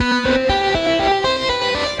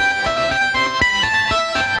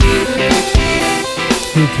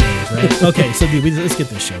Okay, so dude, let's get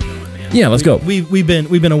this show going, man. Yeah, let's go. We've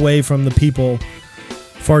been away from the people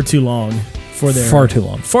far too long. Far too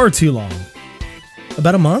long.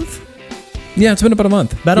 About a month? Yeah, it's been about a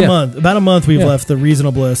month. About a month we've left the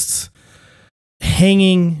Reasonablists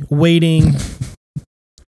hanging, waiting,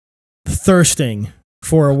 thirsting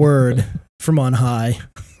for a word from on high.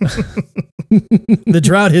 The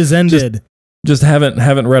drought has ended. Just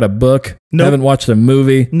haven't read a book. Nope. Haven't watched a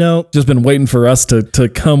movie. No. Just been waiting for us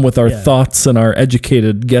to come with our thoughts and our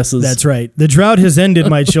educated guesses. That's right. The drought has ended,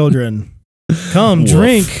 my children. Come,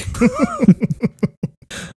 drink.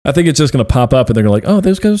 I think it's just going to pop up and they're like, oh,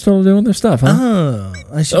 those guys are still doing their stuff, huh? Oh,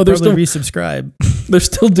 I should probably resubscribe. They're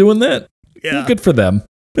still doing that? Yeah. Well, good for them.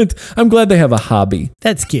 I'm glad they have a hobby.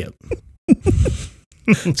 That's cute.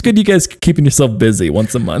 It's good you guys keeping yourself busy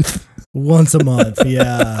once a month. Once a month,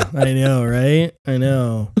 yeah. I know, right? I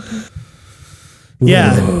know.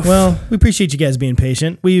 Yeah, well, we appreciate you guys being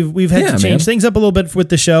patient. We've had to change things up a little bit with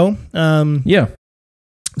the show. Yeah.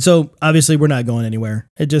 So obviously we're not going anywhere.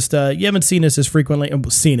 It just you haven't seen us as frequently.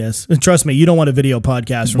 Seen us. Trust me, you don't want a video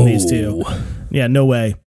podcast from these two. Yeah, no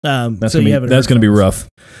way. That's going to be rough.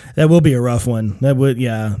 That will be a rough one. That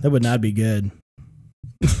would not be good.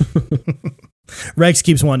 Rex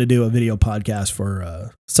keeps wanting to do a video podcast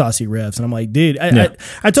for Saucy Riffs, and I'm like, dude, I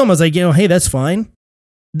told him, I was like, hey, that's fine.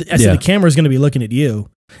 I said the camera's going to be looking at you,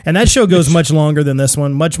 and that show goes much longer than this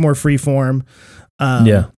one, much more free form.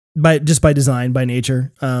 By design, by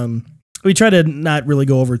nature. We try to not really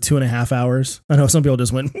go over 2.5 hours. I know some people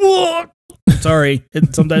just went, whoa! Sorry,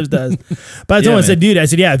 it sometimes does. But I told him, I said, dude,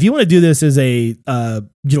 if you want to do this as a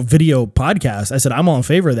video podcast, I said, I'm all in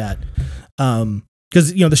favor of that.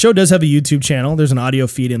 Because the show does have a YouTube channel. There's an audio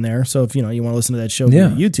feed in there. So if you want to listen to that show via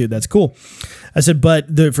YouTube, that's cool. I said, but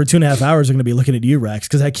for 2.5 hours, they're going to be looking at you, Rex,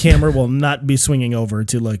 because that camera will not be swinging over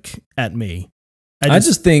to look at me. I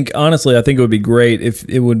just think, honestly, I think it would be great if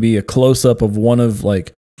it would be a close up of one of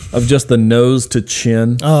just the nose to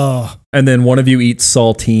chin. Oh, and then one of you eats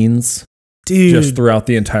saltines. Dude, just throughout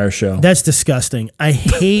the entire show. That's disgusting. I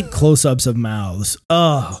hate close ups of mouths.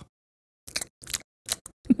 Oh,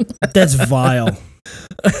 that's vile.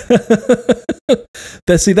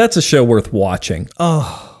 That's a show worth watching.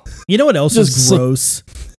 Oh, you know what else is gross?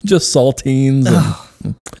 Just saltines.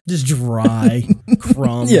 Just dry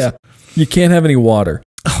crumbs. Yeah. You can't have any water.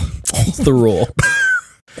 That's the rule.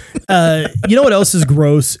 You know what else is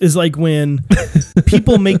gross is like when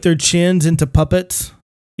people make their chins into puppets.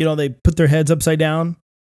 They put their heads upside down.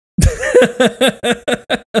 You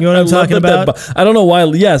know what I'm talking about? I don't know why.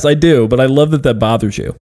 Yes, I do, but I love that bothers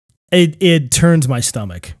you. It turns my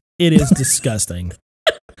stomach. It is disgusting.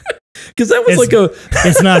 Because that was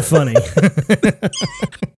it's not funny.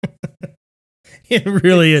 It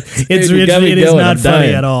really is. It is not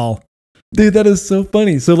funny at all. Dude, that is so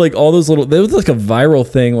funny. So all those there was a viral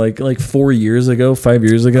thing like 4 years ago, 5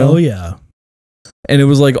 years ago. Oh yeah. And it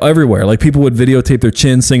was everywhere. People would videotape their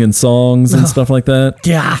chin singing songs and stuff like that.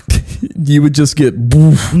 Yeah. You would just get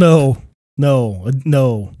No.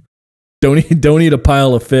 Don't eat a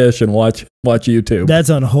pile of fish and watch YouTube. That's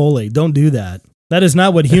unholy. Don't do that. That is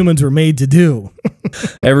not what humans were made to do.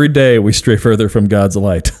 Every day we stray further from God's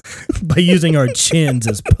light. By using our chins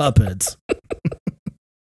as puppets.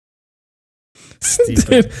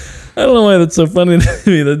 Stupid. Dude, I don't know why that's so funny to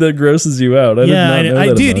me. That grosses you out.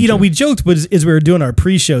 I we joked, but as we were doing our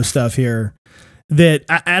pre-show stuff here, that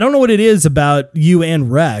I don't know what it is about you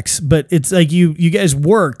and Rex, but it's like you guys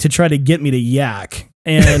work to try to get me to yak.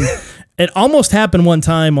 And it almost happened one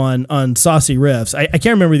time on Saucy Riffs. I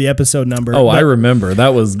can't remember the episode number. Oh, I remember. I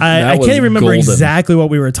can't even remember exactly what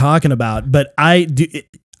we were talking about, but I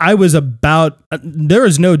was about, there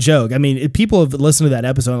is no joke. I mean, people have listened to that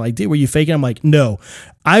episode and like, dude, were you faking? I'm like, no,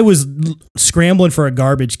 I was scrambling for a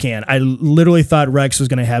garbage can. I literally thought Rex was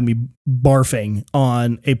going to have me barfing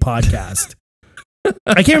on a podcast.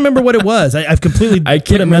 I can't remember what it was. I've completely I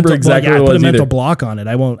can't remember exactly what it was. I put a mental block on it.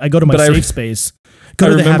 I go to my safe space. Go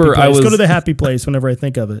to the happy place whenever I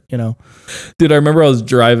think of it, Dude, I remember I was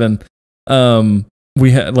driving.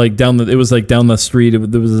 We had down the street.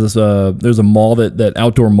 There was there's a mall that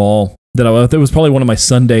outdoor mall that was probably one of my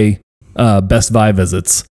Sunday Best Buy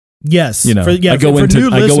visits. Yes, I go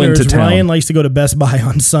into town. Ryan likes to go to Best Buy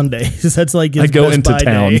on Sundays. That's like his I go Best into Buy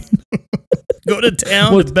town. Day. Go to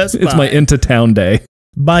town to Best Buy. It's my into town day.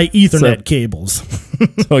 Buy Ethernet cables.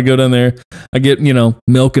 So I go down there. I get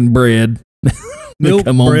milk and bread. Milk,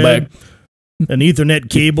 come on bread, back. An Ethernet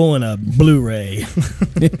cable and a Blu-ray.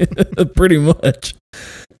 Pretty much.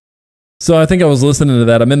 So I think I was listening to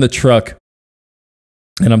that. I'm in the truck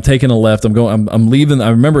and I'm taking a left. I'm leaving. I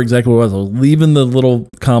remember exactly what it was. I was leaving the little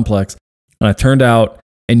complex and I turned out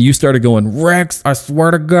and you started going, Rex, I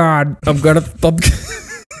swear to God, I'm gonna.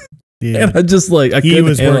 Yeah. And I just like he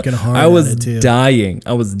was working hard. I was dying.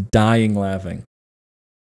 I was dying laughing.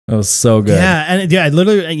 It was so good. Yeah, and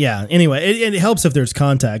literally, yeah. Anyway, it helps if there's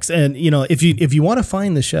context, and if you want to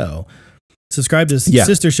find the show, subscribe to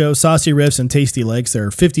sister show Saucy Riffs and Tasty Licks. There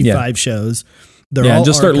are 55 shows. They're all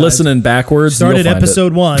just start listening backwards. Start at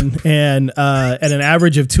episode 1, and at an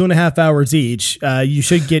average of 2.5 hours each, you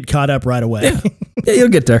should get caught up right away. Yeah, you'll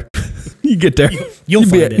get there. You get there. You'll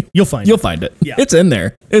find it. You'll find it. Yeah, it's in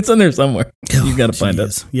there. It's in there somewhere. You got to find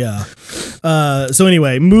it. Yeah. So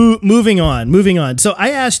anyway, moving on. So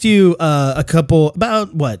I asked you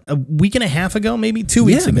about a week and a half ago, maybe 2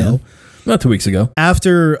 weeks ago. Man. About 2 weeks ago.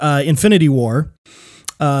 After Infinity War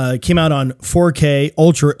came out on 4K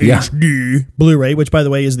Ultra HD Blu-ray, which, by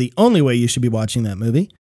the way, is the only way you should be watching that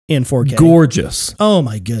movie in 4K. Gorgeous. Oh,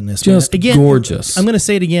 my goodness. Just gorgeous. I'm going to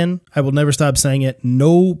say it again. I will never stop saying it.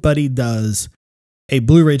 Nobody does a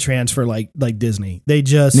Blu-ray transfer like Disney. They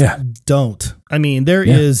just don't. I mean, there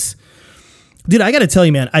is... Dude, I got to tell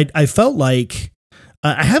you, man, I felt like...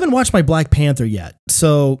 I haven't watched my Black Panther yet,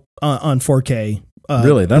 so on 4K...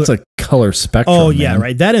 really? That's a color spectrum. Oh, yeah,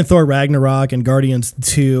 right. That and Thor Ragnarok and Guardians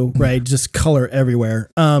 2, right? Just color everywhere.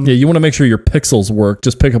 You want to make sure your pixels work.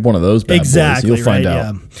 Just pick up one of those bad boys. You'll find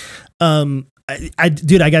out. Yeah.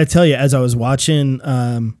 Dude, I got to tell you, as I was watching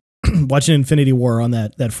watching Infinity War on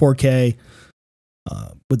that 4K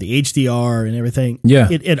with the HDR and everything,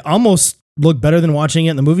 it almost looked better than watching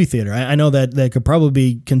it in the movie theater. I know that could probably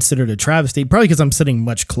be considered a travesty, probably because I'm sitting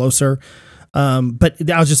much closer. But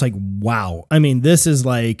I was just like, wow. I mean, this is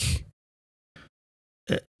like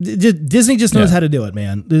Disney just knows how to do it,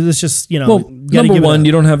 man. It's just, number one,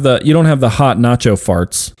 you don't have the hot nacho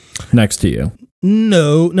farts next to you.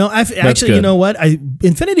 No. Actually, you know what?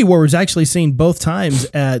 Infinity War was actually seen both times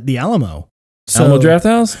at the Alamo. Alamo Draft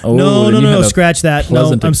House? Oh, no, scratch that.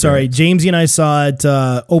 No, I'm sorry. Jamesy and I saw it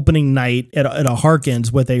opening night at a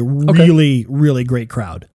Harkins with a really, really great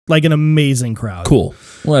crowd. Like an amazing crowd. Cool.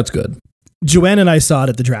 Well, that's good. Joanne and I saw it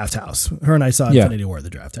at the Draft House. Her and I saw Infinity War at the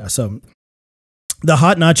Draft House. So the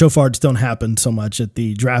hot nacho farts don't happen so much at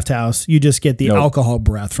the Draft House. You just get the alcohol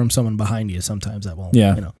breath from someone behind you. Sometimes that won't.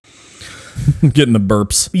 Getting the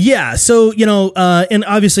burps. Yeah. So, and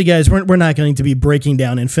obviously, guys, we're not going to be breaking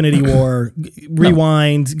down Infinity War.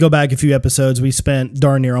 Rewind, go back a few episodes. We spent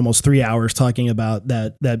darn near almost 3 hours talking about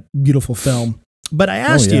that beautiful film. But I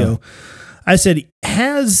asked you, I said,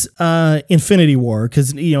 has Infinity War,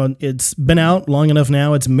 because it's been out long enough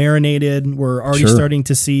now, it's marinated. We're already starting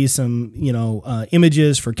to see some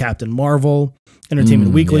images for Captain Marvel.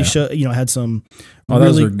 Entertainment Weekly show had some.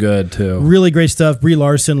 Those are good too. Really great stuff. Brie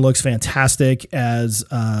Larson looks fantastic as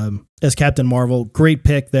Captain Marvel. Great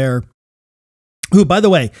pick there. Who, by the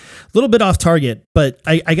way, a little bit off target, but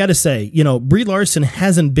I got to say, Brie Larson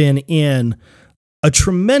hasn't been in a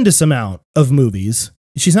tremendous amount of movies.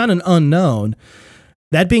 She's not an unknown.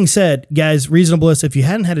 That being said, guys, Reasonableness, if you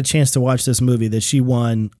hadn't had a chance to watch this movie that she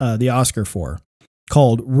won the Oscar for,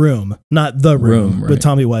 called Room, not The Room, with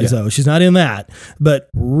Tommy Wiseau. Yeah. She's not in that, but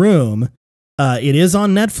Room, it is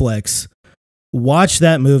on Netflix. Watch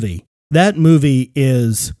that movie. That movie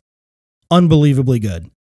is unbelievably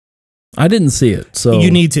good. I didn't see it, so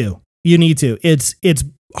you need to. It's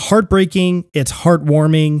heartbreaking. It's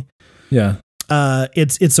heartwarming. Yeah.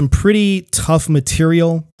 It's some pretty tough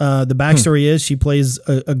material. The backstory is she plays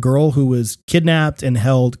a girl who was kidnapped and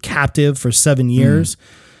held captive for 7 years.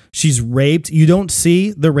 She's raped. You don't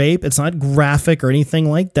see the rape. It's not graphic or anything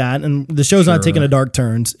like that. And the show's not taking a dark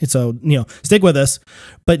turn. So, stick with us.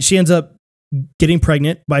 But she ends up getting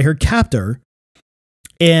pregnant by her captor.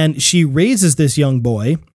 And she raises this young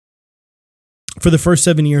boy for the first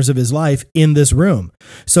 7 years of his life in this room.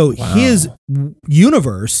 So his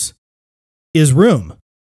universe is Room.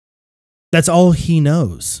 That's all he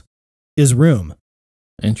knows is Room.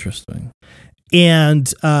 Interesting.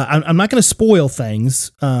 And I'm not going to spoil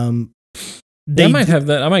things. I might have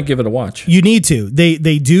that. I might give it a watch. You need to.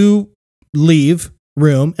 They do leave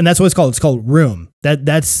Room, and that's what it's called. It's called Room.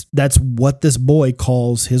 That's what this boy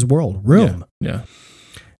calls his world. Room. Yeah.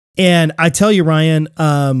 And I tell you, Ryan,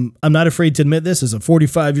 I'm not afraid to admit this as a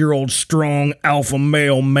 45-year-old strong alpha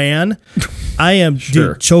male man. I am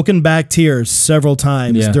choking back tears several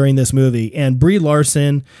times during this movie. And Brie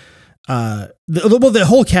Larson, the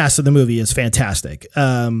whole cast of the movie is fantastic.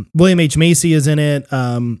 William H. Macy is in it,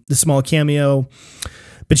 the small cameo.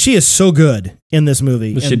 But she is so good in this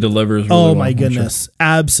movie. But she delivers really well. Oh, my goodness.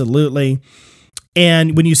 Absolutely.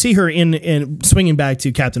 And when you see her in swinging back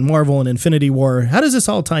to Captain Marvel and Infinity War, how does this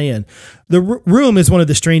all tie in? The Room is one of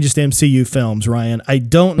the strangest MCU films, Ryan. I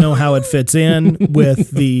don't know how it fits in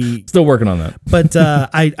with the... Still working on that. But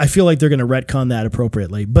I feel like they're going to retcon that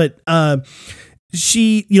appropriately. But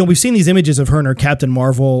she, we've seen these images of her in her Captain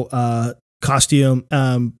Marvel costume.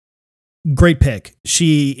 Great pick.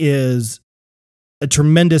 She is a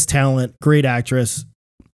tremendous talent, great actress.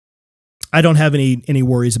 I don't have any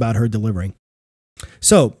worries about her delivering.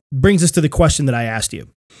 So brings us to the question that I asked you.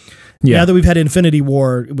 Yeah. Now that we've had Infinity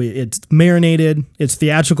War, it's marinated. Its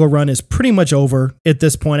theatrical run is pretty much over at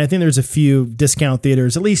this point. I think there's a few discount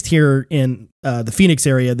theaters, at least here in the Phoenix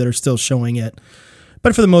area, that are still showing it.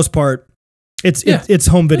 But for the most part, it's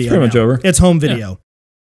home video. It's pretty much over. It's home video.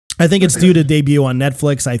 Yeah. I think it's due to debut on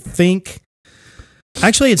Netflix. I think.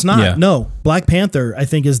 Actually, it's not. Yeah. No, Black Panther, I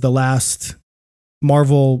think, is the last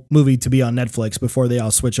Marvel movie to be on Netflix before they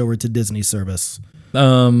all switch over to Disney service.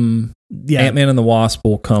 Ant-Man and the Wasp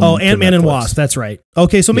will come. Oh, Ant-Man and Wasp. That's right.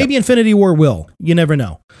 Okay, so maybe Infinity War will. You never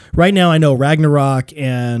know. Right now, I know Ragnarok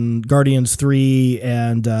and Guardians 3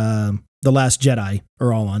 and The Last Jedi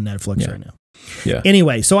are all on Netflix right now. Yeah.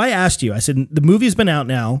 Anyway, so I asked you. I said the movie's been out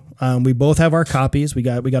now. We both have our copies. We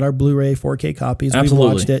got our Blu-ray 4K copies. Absolutely.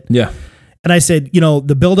 We watched it. Yeah. And I said,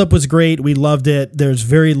 the buildup was great. We loved it. There's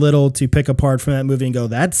very little to pick apart from that movie and go,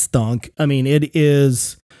 that stunk. I mean, it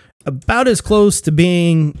is about as close to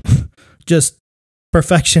being just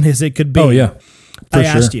perfection as it could be. Oh, yeah. I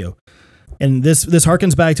asked you. And this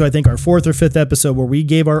harkens back to, I think, our 4th or 5th episode where we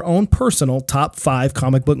gave our own personal top 5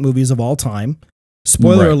 comic book movies of all time.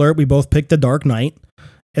 Spoiler alert, we both picked The Dark Knight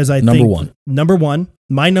as number one. Number one.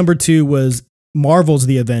 My number 2 was Marvel's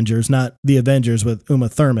The Avengers, not The Avengers with Uma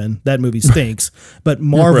Thurman. That movie stinks. But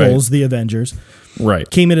Marvel's The Avengers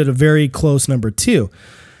came in at a very close number 2.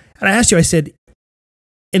 And I asked you, I said,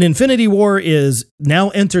 and Infinity War is now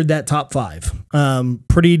entered that top 5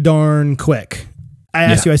 pretty darn quick. I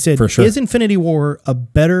asked you, I said, is Infinity War a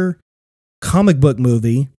better comic book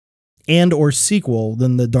movie and or sequel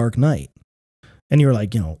than The Dark Knight? And you were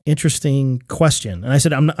like, interesting question. And I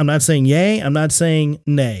said, I'm not saying yay. I'm not saying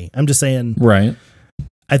nay. I'm just saying,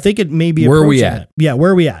 I think it may be. Where are we at? Yeah.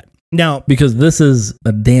 Where are we at now? Because this is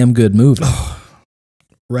a damn good movie.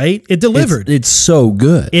 Right? It delivered. It's so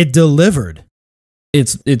good. It delivered.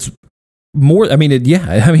 It's more. I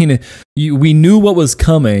mean, we knew what was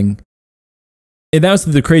coming. And that was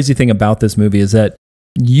the crazy thing about this movie is that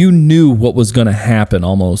you knew what was going to happen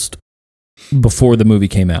almost before the movie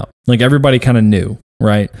came out. Like everybody kind of knew,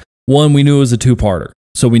 right? One, we knew it was a 2-parter.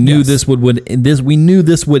 So we knew we knew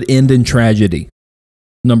this would end in tragedy.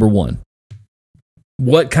 Number 1.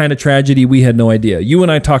 What kind of tragedy? We had no idea. You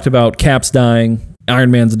and I talked about Cap's dying,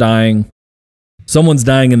 Iron Man's dying, someone's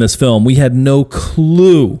dying in this film. We had no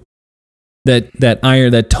clue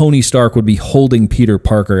that Tony Stark would be holding Peter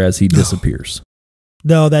Parker as he disappears.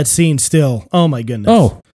 No, that scene still. Oh my goodness.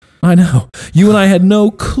 Oh, I know. You and I had no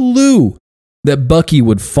clue that Bucky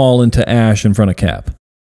would fall into ash in front of Cap.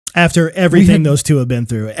 After everything those two have been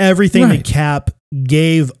through, everything that Cap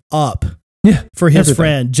gave up for his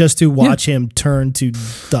friend just to watch him turn to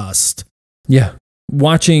dust. Yeah.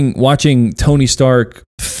 Watching Tony Stark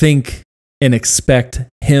think and expect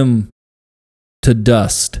him to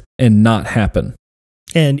dust and not happen.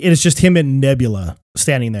 And it's just him and Nebula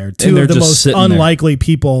standing there. Two of the most unlikely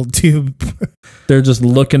people to... They're just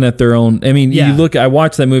looking at their own... I mean, I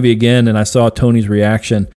watched that movie again and I saw Tony's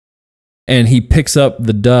reaction and he picks up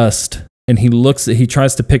the dust and he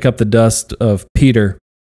tries to pick up the dust of Peter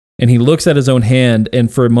and he looks at his own hand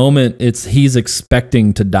and for a moment he's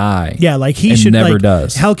expecting to die. Yeah, like he should never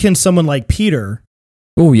does. How can someone like Peter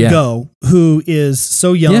go who is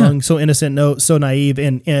so young, so innocent, so naive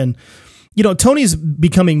and Tony's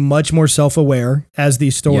becoming much more self-aware as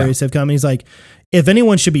these stories have come. He's like, if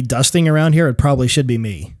anyone should be dusting around here, it probably should be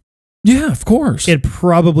me. Yeah, of course. It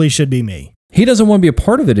probably should be me. He doesn't want to be a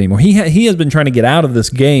part of it anymore. He has been trying to get out of this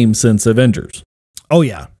game since Avengers. Oh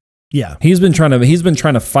yeah. Yeah. He's been trying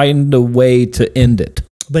to find a way to end it.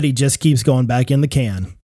 But he just keeps going back in the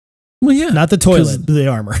can. Well, yeah. Not the toilet, the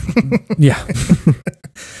armor. Yeah.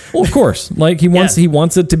 Well, of course. Like he wants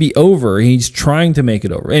it to be over. He's trying to make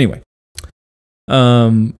it over. Anyway.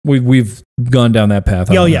 We've gone down that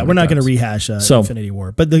path. Oh yeah, we're not going to rehash Infinity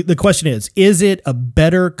War. But the question is it a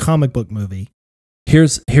better comic book movie?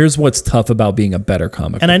 Here's what's tough about being a better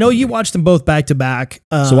comic. And I know you watched them both back to back.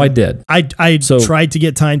 So I did. I tried to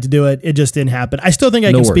get time to do it. It just didn't happen. I still think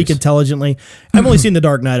I can speak intelligently. I've only seen The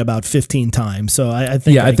Dark Knight about 15 times, so I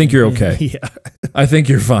think. Yeah, I think you're okay. Yeah, I think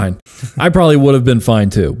you're fine. I probably would have been fine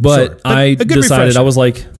too, but I decided refresher. I was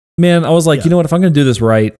like, you know what? If I'm going to do this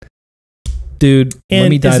right, dude, and let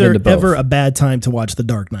me dive into both. Is there ever a bad time to watch The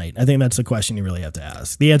Dark Knight? I think that's the question you really have to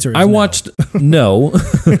ask. The answer is I watched no,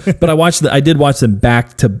 but I did watch them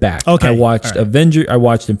back to back. Okay, I watched I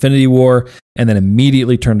watched Infinity War, and then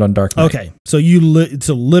immediately turned on Dark Knight. Okay, so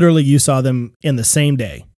so literally you saw them in the same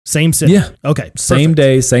day, same sitting. Yeah. Okay. Same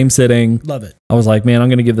day, same sitting. Love it. I was like, man, I'm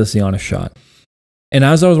going to give this the honest shot. And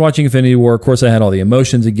as I was watching Infinity War, of course, I had all the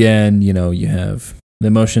emotions again. You know, you have the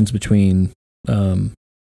emotions between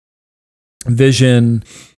Vision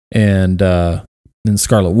and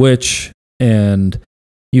Scarlet Witch, and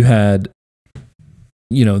you had,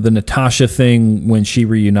 you know, the Natasha thing when she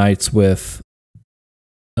reunites with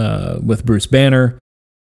Bruce Banner,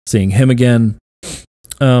 seeing him again.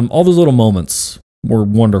 All those little moments were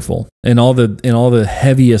wonderful, and all the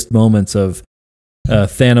heaviest moments of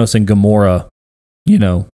Thanos and Gamora, you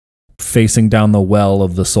know, facing down the well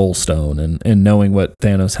of the Soul Stone and knowing what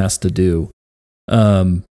Thanos has to do,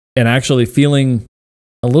 and actually feeling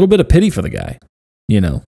a little bit of pity for the guy, you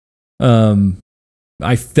know.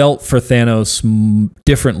 I felt for Thanos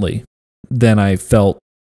differently than I felt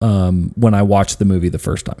when I watched the movie the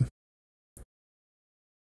first time.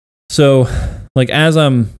 So, like, as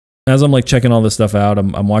I'm like checking all this stuff out,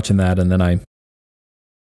 I'm watching that, and then I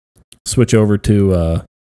switch over to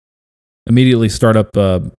immediately start up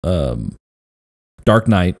Dark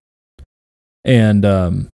Knight, and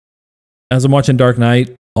as I'm watching Dark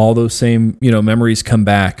Knight, all those same, you know, memories come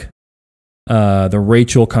back. The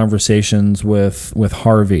Rachel conversations with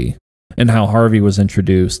Harvey, and how Harvey was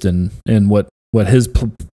introduced, and what his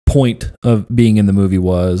point of being in the movie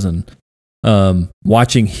was, and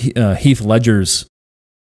watching Heath Ledger's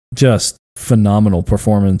just phenomenal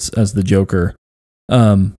performance as the Joker.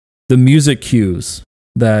 The music cues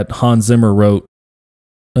that Hans Zimmer wrote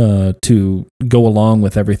to go along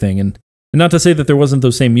with everything, and not to say that there wasn't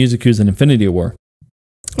those same music cues in Infinity War.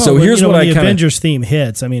 So here's what I kind of... the Avengers theme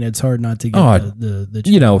hits, I mean, it's hard not to get the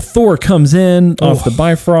you know, Thor comes in off the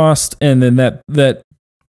Bifrost, and then that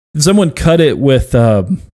someone cut it with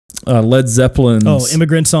Led Zeppelin's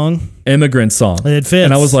Immigrant Song. It fits,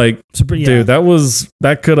 and I was like, dude,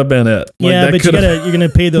 that could have been it. Like, yeah, but you're gonna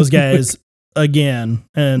pay those guys again,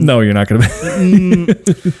 and no, you're not gonna.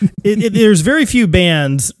 There's very few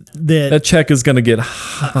bands that check is gonna get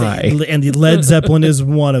high, and the Led Zeppelin is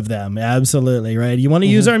one of them. Absolutely right. You want to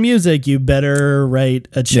use our music, you better write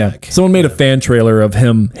a check. Yeah. Someone made a fan trailer of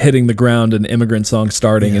him hitting the ground and Immigrant Song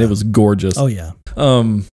starting, and it was gorgeous. Oh yeah.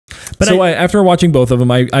 But so after watching both of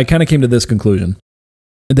them, I kind of came to this conclusion.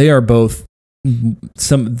 They are both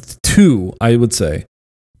two, I would say.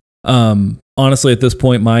 Honestly, at this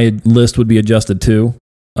point, my list would be adjusted to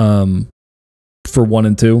for 1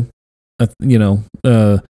 and 2. You know,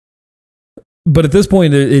 but at this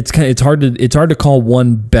point, it's hard to call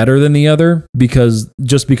one better than the other because of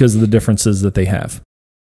the differences that they have.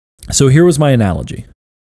 So here was my analogy.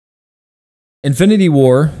 Infinity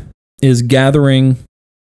War is gathering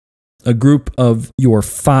a group of your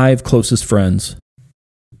 5 closest friends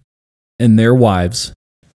and their wives,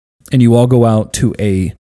 and you all go out to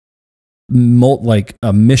a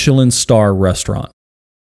Michelin star restaurant,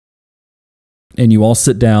 and you all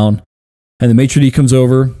sit down, and the maitre d' comes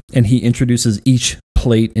over and he introduces each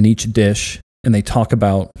plate and each dish, and they talk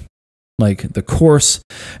about like the course,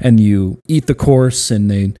 and you eat the course,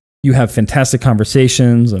 and you have fantastic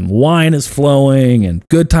conversations, and wine is flowing, and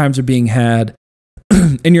good times are being had,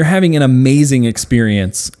 and you're having an amazing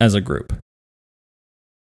experience as a group.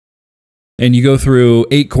 And you go through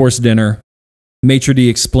 8-course dinner. Maitre d'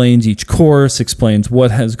 explains each course, explains what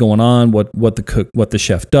has going on, what the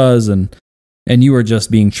chef does, and you are just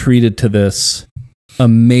being treated to this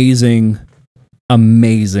amazing,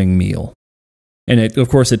 amazing meal. And of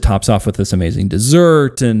course, it tops off with this amazing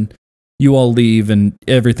dessert, and you all leave, and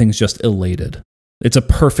everything's just elated. It's a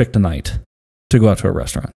perfect night to go out to a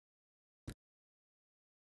restaurant.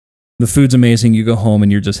 The food's amazing. You go home,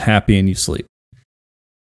 and you're just happy, and you sleep.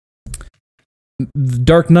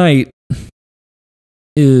 Dark Knight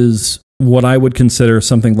is what I would consider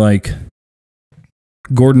something like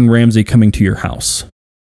Gordon Ramsay coming to your house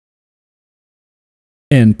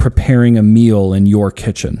and preparing a meal in your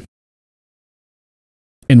kitchen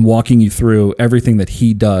and walking you through everything that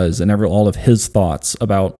he does and all of his thoughts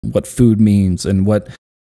about what food means and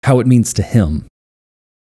how it means to him.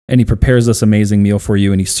 And he prepares this amazing meal for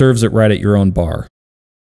you, and he serves it right at your own bar,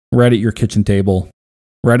 right at your kitchen table,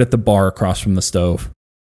 right at the bar across from the stove,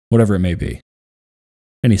 whatever it may be.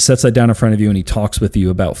 And he sets that down in front of you, and he talks with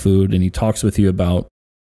you about food, and he talks with you about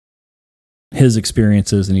his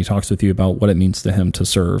experiences, and he talks with you about what it means to him to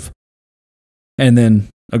serve. And then,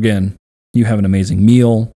 again, you have an amazing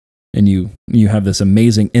meal, and you have this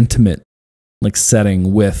amazing, intimate like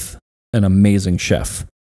setting with an amazing chef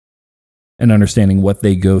and understanding what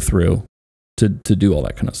they go through to do all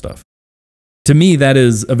that kind of stuff. To me, that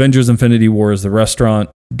is Avengers Infinity War is the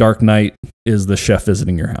restaurant, Dark Knight is the chef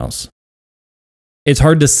visiting your house. It's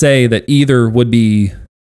hard to say that either would be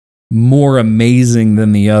more amazing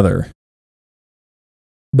than the other,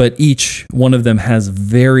 but each one of them has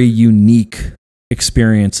very unique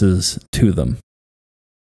experiences to them.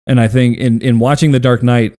 And I think in watching The Dark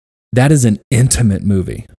Knight, that is an intimate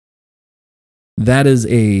movie. That is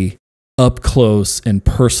a up close and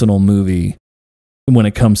personal movie when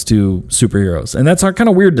it comes to superheroes. And that's kind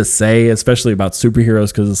of weird to say, especially about superheroes,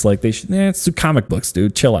 because it's like it's comic books,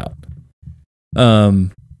 dude. Chill out.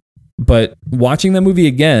 But watching that movie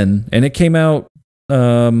again, and it came out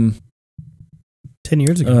 10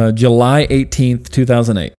 years ago. July 18th,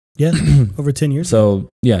 2008. Yeah, over 10 years. So,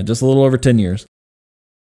 yeah, just a little over 10 years.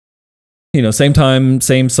 You know, same time,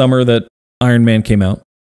 same summer that Iron Man came out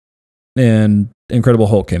and Incredible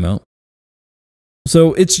Hulk came out.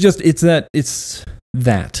 So it's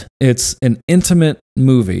an intimate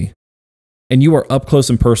movie, and you are up close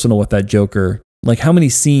and personal with that Joker. Like, how many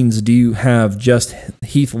scenes do you have just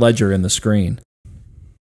Heath Ledger in the screen?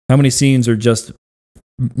 How many scenes are just,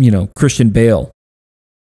 Christian Bale?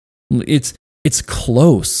 It's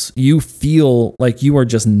close. You feel like you are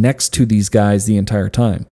just next to these guys the entire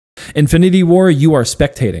time. Infinity War, you are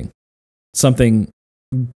spectating something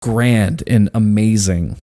grand and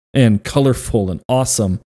amazing and colorful and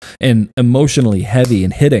awesome and emotionally heavy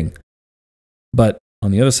and hitting. But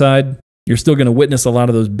on the other side, you're still going to witness a lot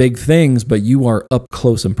of those big things, but you are up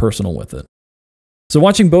close and personal with it. So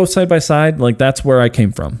watching both side by side, like, that's where I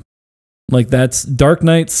came from. Like, that's Dark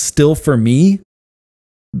Knight still for me.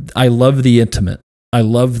 I love the intimate. I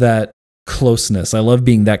love that closeness. I love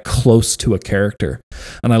being that close to a character.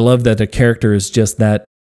 And I love that a character is just that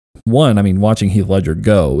one. I mean, watching Heath Ledger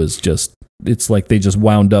go is just, it's like they just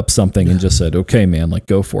wound up something and just said, okay, man, like,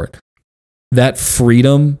 go for it. That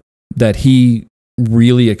freedom that he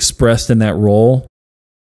really expressed in that role,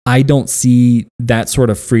 I don't see that sort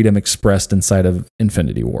of freedom expressed inside of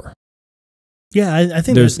Infinity War. Yeah, I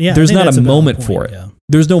think there's not a moment for it. Yeah.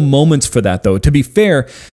 There's no moments for that, though. To be fair,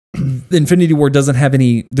 Infinity War doesn't have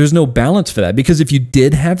any, there's no balance for that, because if you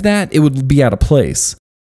did have that, it would be out of place.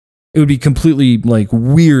 It would be completely like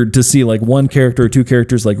weird to see like one character or two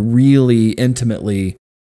characters like really intimately,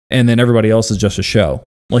 and then everybody else is just a show.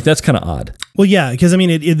 Like, that's kind of odd. Well, yeah, because I mean,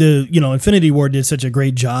 Infinity War did such a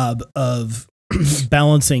great job of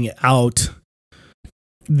balancing out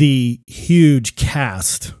the huge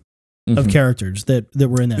cast of characters that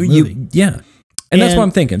were in that movie. And that's what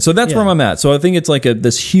I'm thinking. So that's where I'm at. So I think it's like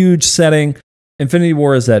this huge setting. Infinity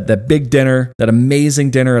War is that big dinner, that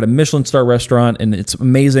amazing dinner at a Michelin star restaurant, and it's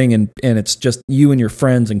amazing, and it's just you and your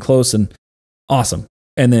friends and close and awesome.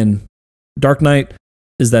 And then Dark Knight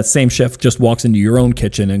is that same chef just walks into your own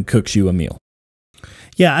kitchen and cooks you a meal.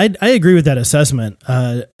 Yeah, I agree with that assessment.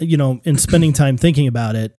 In spending time thinking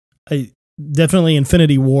about it, definitely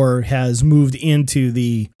Infinity War has moved into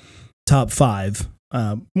the top 5.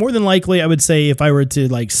 More than likely, I would say if I were to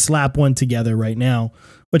like slap one together right now,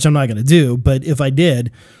 which I'm not going to do, but if I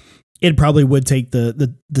did, it probably would take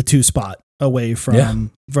the 2 spot away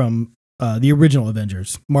from the original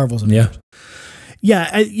Avengers, Marvel's Avengers.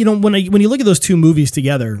 Yeah, when you look at those 2 movies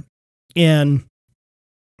together, and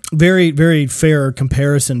very, very fair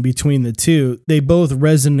comparison between the 2, they both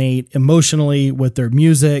resonate emotionally with their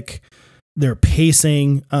music, their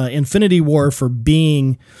pacing. Infinity War, for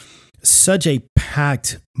being such a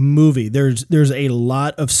packed movie, there's a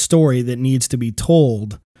lot of story that needs to be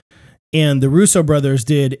told, and the Russo brothers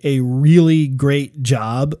did a really great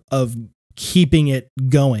job of keeping it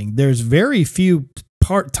going. There's very few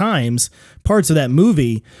parts of that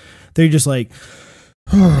movie they're just like,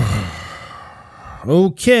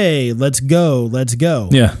 okay, let's go.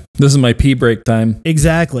 Yeah, this is my pee break time.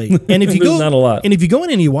 Exactly. And if you go, not a lot. And if you go in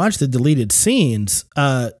and you watch the deleted scenes,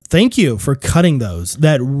 thank you for cutting those.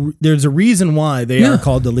 There's a reason why they are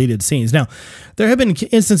called deleted scenes. Now, there have been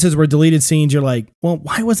instances where deleted scenes, you're like, well,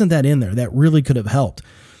 why wasn't that in there? That really could have helped.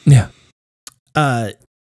 Yeah.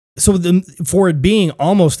 So for it being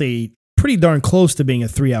almost a pretty darn close to being a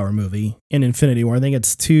 3-hour movie in Infinity War, I think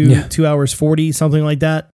it's 2 hours 40, something like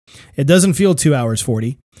that. It doesn't feel 2 hours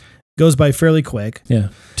 40. Goes by fairly quick. Yeah.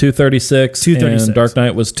 2:36. And Dark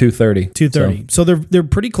Knight was 2:30. 2:30. So they're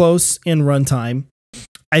pretty close in runtime.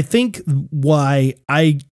 I think why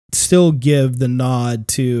I still give the nod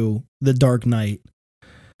to The Dark Knight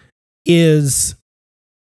is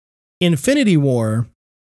Infinity War,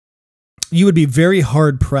 you would be very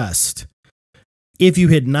hard pressed if you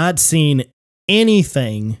had not seen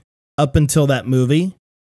anything up until that movie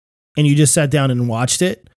and you just sat down and watched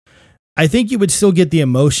it, I think you would still get the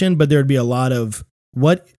emotion, but there'd be a lot of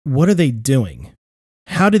what are they doing?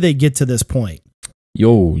 How did they get to this point?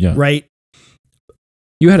 Yeah. Right?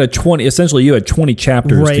 You had 20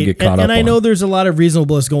 chapters to get caught up and I know there's a lot of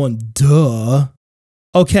reasonableness going, duh.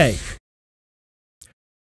 Okay.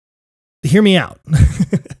 Hear me out.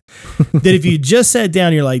 That if you just sat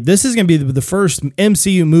down, you're like, this is going to be the first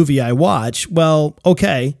MCU movie I watch. Well,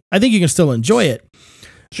 okay. I think you can still enjoy it.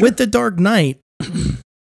 Sure. With The Dark Knight,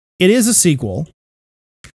 it is a sequel,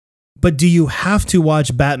 but do you have to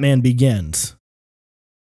watch Batman Begins?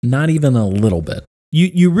 Not even a little bit.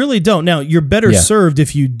 You really don't. Now, you're better served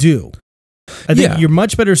if you do. I think you're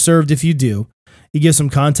much better served if you do. You give some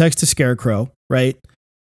context to Scarecrow, right?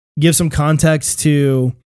 Give some context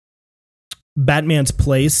to Batman's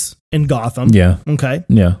place in Gotham. Yeah. Okay.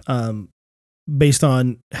 Yeah. Based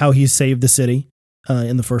on how he saved the city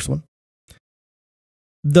in the first one.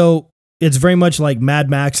 Though it's very much like Mad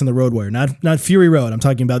Max and the Road Warrior, not Fury Road. I'm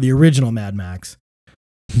talking about the original Mad Max.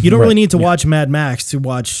 You don't really need to watch Mad Max to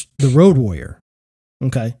watch the Road Warrior.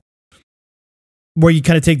 Okay. Where you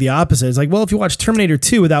kind of take the opposite. It's like, well, if you watch Terminator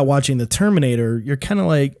 2 without watching the Terminator, you're kind of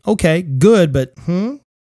like, okay, good, but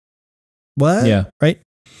what? Yeah. Right?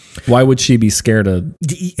 Why would she be scared of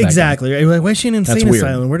exactly? Right? Like, why is she in an insane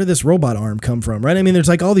asylum? Where did this robot arm come from? Right? I mean, there's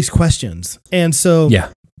like all these questions. And so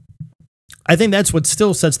I think that's what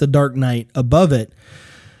still sets The Dark Knight above it,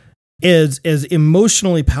 is as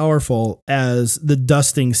emotionally powerful as the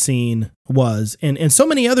dusting scene was, and so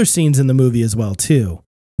many other scenes in the movie as well too.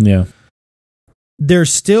 Yeah.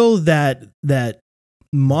 There's still that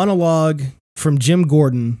monologue from Jim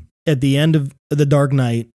Gordon at the end of The Dark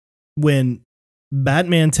Knight when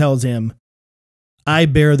Batman tells him, I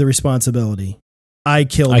bear the responsibility. I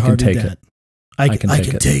killed Harvey Dent. I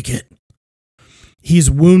can take it. He's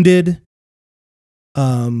wounded.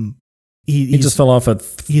 He just fell off a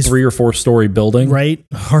 3 or 4 story building. Right.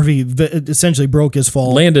 Harvey essentially broke his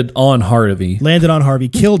fall. Landed on Harvey,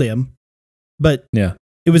 killed him. But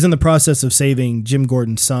it was in the process of saving Jim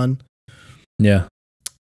Gordon's son. Yeah.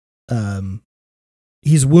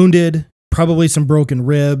 He's wounded, probably some broken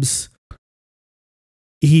ribs.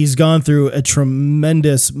 He's gone through a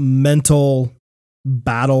tremendous mental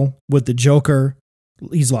battle with the Joker.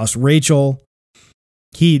 He's lost Rachel.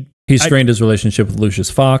 He strained his relationship with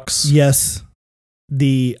Lucius Fox. Yes.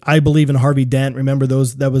 I believe in Harvey Dent. Remember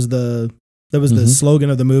those? That was the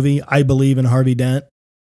slogan of the movie. I believe in Harvey Dent.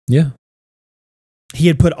 Yeah. He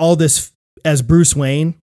had put all this as Bruce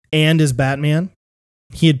Wayne and as Batman.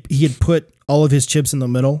 He had put all of his chips in the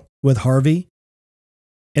middle with Harvey,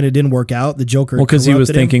 and it didn't work out. The Joker. Well, because he was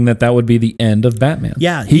thinking that would be the end of Batman.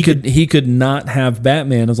 Yeah. He could not have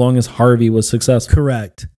Batman as long as Harvey was successful.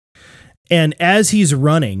 Correct. And as he's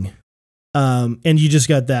running, and you just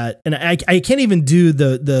got that, and I can't even do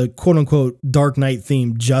the quote unquote Dark Knight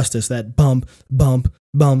theme justice, that bump, bump,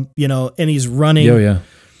 bump, and he's running. Oh,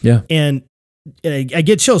 yeah. And I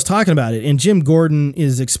get chills talking about it. And Jim Gordon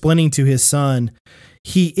is explaining to his son,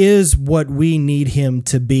 he is what we need him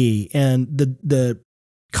to be. And the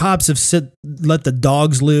cops have let the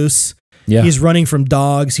dogs loose. Yeah. He's running from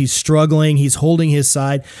dogs. He's struggling. He's holding his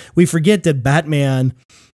side. We forget that Batman,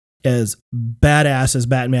 as badass as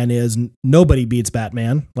Batman is, nobody beats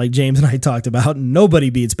Batman. Like James and I talked about,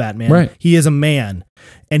 nobody beats Batman. Right. He is a man,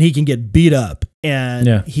 and he can get beat up.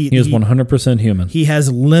 And he is 100% human. He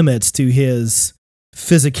has limits to his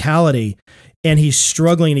physicality, and he's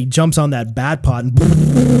struggling. And he jumps on that bat pod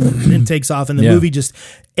and takes off. And the movie just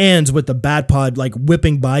ends with the bat pod like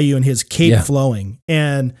whipping by you and his cape flowing.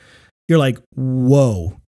 And you're like,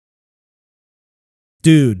 whoa,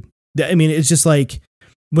 dude. I mean, it's just like,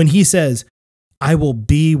 when he says, I will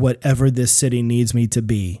be whatever this city needs me to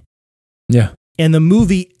be. Yeah. And the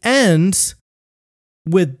movie ends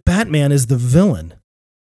with Batman as the villain.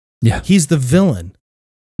 Yeah. He's the villain.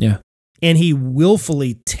 Yeah. And he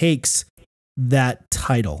willfully takes that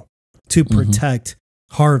title to protect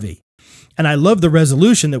Harvey. And I love the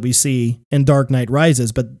resolution that we see in Dark Knight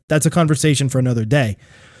Rises, but that's a conversation for another day.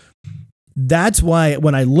 That's why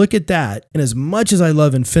when I look at that, and as much as I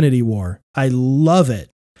love Infinity War, I love it.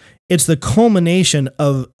 It's the culmination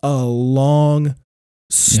of a long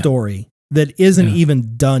story that isn't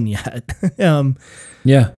even done yet.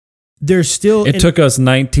 There's still... It took us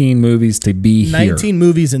 19 movies to be 19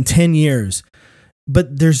 movies in 10 years.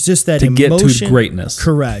 But there's just that emotion... To get to greatness.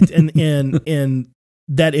 Correct. And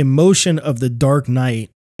that emotion of The Dark Knight.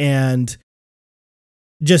 And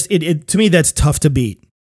just, it to me, that's tough to beat.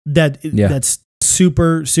 That's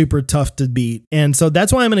super, super tough to beat. And so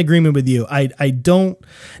that's why I'm in agreement with you. I don't...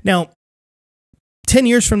 Now, 10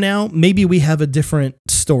 years from now, maybe we have a different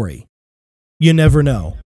story. You never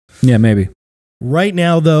know. Yeah, maybe. Right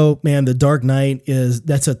now, though, man, The Dark Knight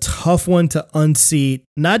that's a tough one to unseat,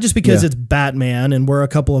 not just because it's Batman and we're a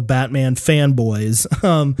couple of Batman fanboys.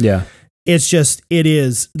 It's just,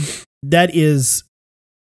 that is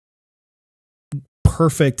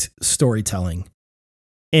perfect storytelling.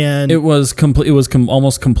 And it was complete. It was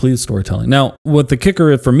almost complete storytelling. Now, what the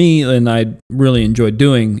kicker for me, and I really enjoyed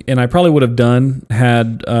doing, and I probably would have done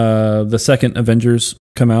had the second Avengers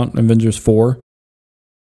come out, Avengers 4.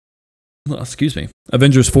 Excuse me,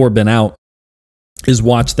 Avengers 4 been out, is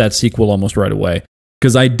watch that sequel almost right away.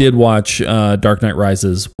 Because I did watch Dark Knight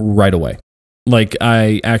Rises right away. Like,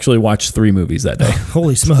 I actually watched 3 movies that day.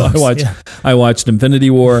 Holy smokes. So I watched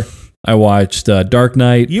Infinity War. I watched Dark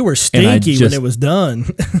Knight. You were stinky when it was done.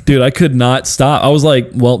 Dude, I could not stop. I was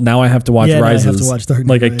like, well, now I have to watch Rises. I have to watch Dark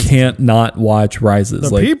Knight Rises. I can't not watch Rises.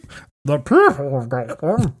 The people.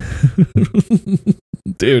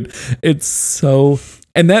 Dude, it's so...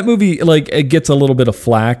 And that movie, like, it gets a little bit of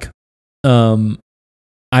flack. Because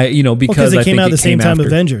it came out the same time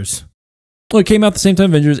Avengers. Well, it came out the same time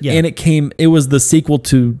Avengers, and it was the sequel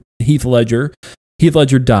to Heath Ledger. Heath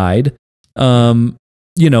Ledger died.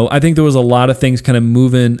 I think there was a lot of things kind of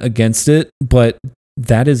moving against it, but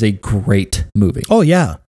that is a great movie. Oh,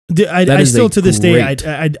 yeah. I still, to this day,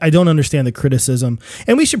 I don't understand the criticism.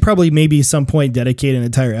 And we should probably maybe at some point dedicate an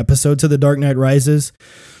entire episode to The Dark Knight Rises.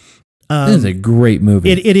 It is a great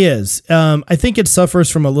movie. It is. I think it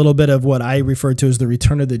suffers from a little bit of what I refer to as the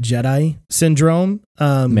Return of the Jedi syndrome.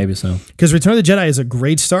 Maybe so. Because Return of the Jedi is a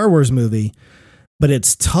great Star Wars movie, but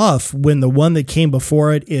it's tough when the one that came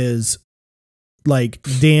before it is like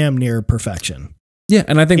damn near perfection. Yeah,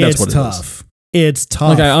 and I think that's what it is. It's tough.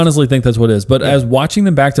 Like, I honestly think that's what it is. But as watching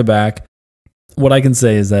them back to back, what I can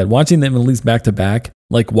say is that watching them at least back to back,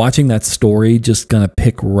 like watching that story just gonna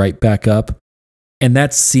pick right back up. And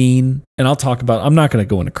that scene, and I'm not going to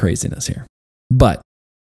go into craziness here, but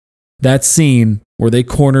that scene where they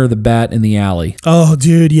corner the Bat in the alley. Oh,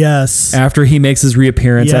 dude, yes. After he makes his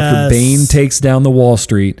reappearance, after Bane takes down the Wall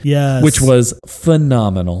Street, which was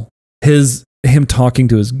phenomenal. Him talking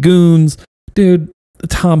to his goons. Dude,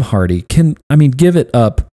 Tom Hardy, give it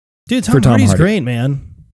up. Dude, Tom Hardy's great, man.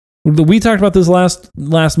 We talked about this last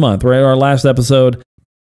month, right? Our last episode,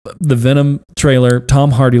 the Venom trailer.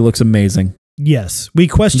 Tom Hardy looks amazing. Yes, we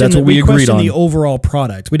question the overall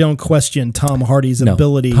product. We don't question Tom Hardy's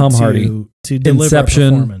ability to deliver a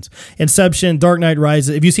performance. Inception, Dark Knight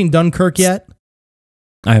Rises. Have you seen Dunkirk yet?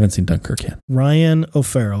 I haven't seen Dunkirk yet. Ryan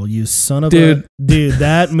O'Farrell, you son of a... Dude,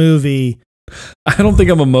 that movie... I don't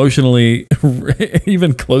think I'm emotionally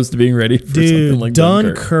even close to being ready for something like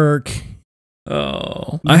Dunkirk.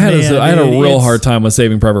 Oh, I had a real hard time with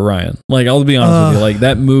Saving Private Ryan. Like, I'll be honest with you, like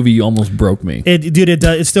that movie almost broke me.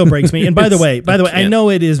 It still breaks me. And by the way, I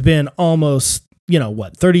know it has been almost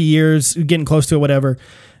 30 years, getting close to it, whatever.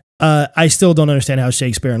 I still don't understand how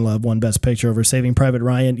Shakespeare in Love won Best Picture over Saving Private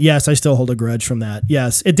Ryan. Yes, I still hold a grudge from that.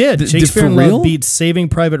 Yes, it did. Shakespeare in Love beat Saving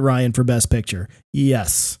Private Ryan for Best Picture.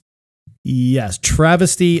 Yes,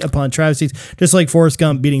 travesty upon travesties, just like Forrest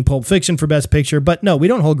Gump beating Pulp Fiction for Best Picture. But no, we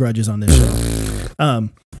don't hold grudges on this show.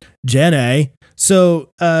 Jen A.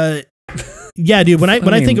 So, dude, when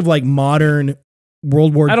I think of like modern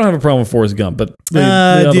World War, I don't have a problem with Forrest Gump, but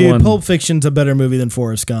Pulp Fiction's a better movie than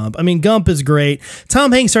Forrest Gump. I mean, Gump is great.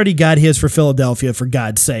 Tom Hanks already got his for Philadelphia, for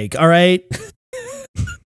God's sake. All right,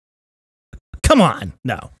 come on,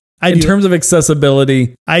 no. In terms of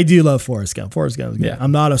accessibility, I do love Forrest Gump. Forrest Gump is good. Yeah.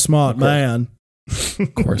 I'm not a smart man.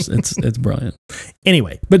 Of course, it's brilliant.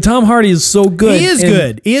 Anyway, but Tom Hardy is so good. He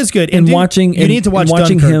is good. And you need to watch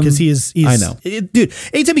Dunkirk because he's. I know, dude.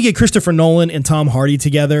 Anytime you get Christopher Nolan and Tom Hardy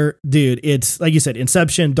together, dude, it's like you said,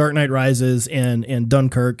 Inception, Dark Knight Rises, and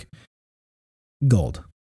Dunkirk, gold.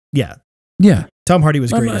 Yeah. Tom Hardy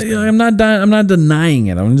was great. I'm not denying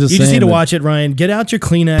it. I'm just. You just need to watch it, Ryan. Get out your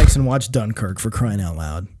Kleenex and watch Dunkirk, for crying out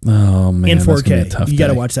loud. Oh man, in 4K. You got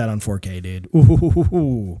to watch that on 4K, dude.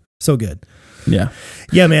 Ooh, so good. Yeah,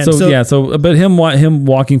 man. But him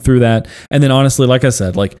walking through that, and then honestly, like I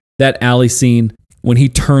said, like that alley scene when he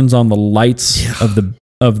turns on the lights of the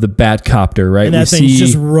Batcopter, right? And that thing's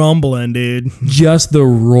just rumbling, dude. Just the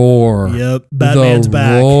roar. Yep, Batman's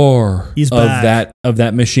back. Roar. He's back. of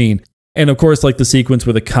that machine. And of course, like the sequence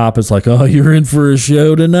where the cop is like, "Oh, you're in for a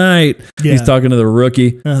show tonight." Yeah. He's talking to the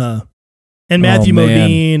rookie. And Matthew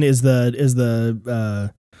Modine is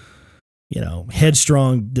the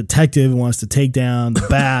headstrong detective who wants to take down the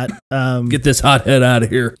Bat. Get this hothead out of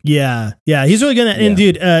here. Yeah, he's really good at. And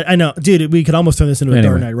dude, I know, dude, we could almost turn this into a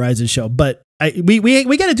Dark Knight Rises show, but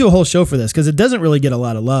we got to do a whole show for this because it doesn't really get a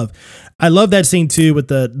lot of love. I love that scene too with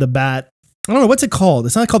the Bat. I don't know what's it called.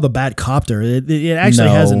 It's not called the Bat Copter. It actually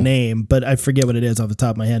has a name, but I forget what it is off the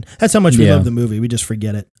top of my head. That's how much we love the movie. We just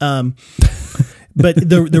forget it. But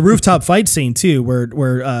the rooftop fight scene too, where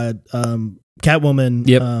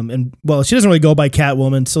Catwoman, and she doesn't really go by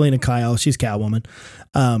Catwoman. Selena Kyle, she's Catwoman.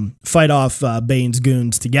 Fight off Bane's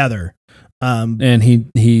goons together, and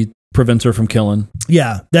he prevents her from killing.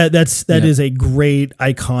 Yeah, that is a great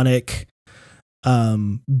iconic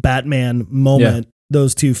Batman moment. Yeah.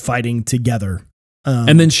 Those two fighting together,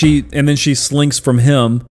 and then she slinks from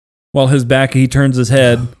him while he turns his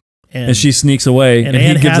head. And she sneaks away, and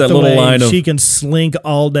he gives that little line of, she can slink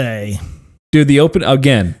all day. Dude, the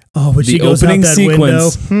opening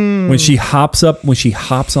sequence when she hops on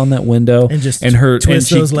that window and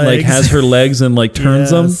she like has her legs and like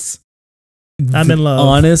turns them. I'm in love.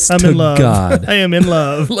 Honest to God, I am in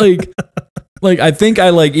love. Like I think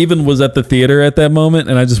I even was at the theater at that moment,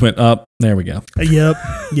 and I just went up. There we go. Yep.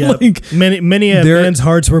 Many men's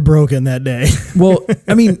hearts were broken that day. Well,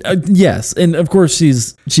 I mean, yes, and of course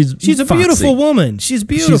she's a beautiful woman. She's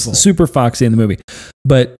beautiful. She's super foxy in the movie,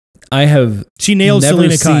 but she nailed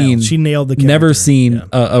Selena Kyle. She nailed the character. Never seen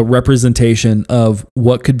a representation of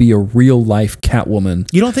what could be a real life Catwoman.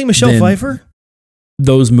 You don't think Michelle Pfeiffer?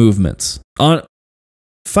 Those movements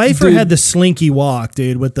Pfeiffer had the slinky walk,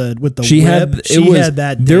 dude, with the she whip. Had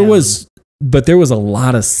that. There was a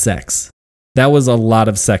lot of sex. That was a lot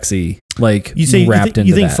of sexy, wrapped into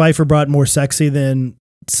You think Pfeiffer brought more sexy than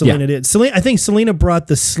Selena did? I think Selena brought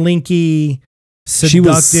the slinky, seductive. She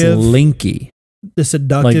was slinky. The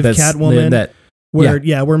seductive Catwoman.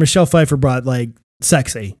 Where Michelle Pfeiffer brought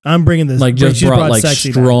sexy. I'm bringing this. Just brought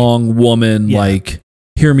sexy strong back. Woman,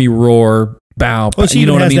 hear me roar. Bow. Well, you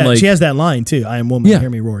know what I mean? She has that line too. I am woman. Hear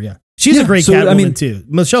me roar. Yeah. She's a great Catwoman too.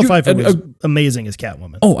 Michelle Pfeiffer was amazing as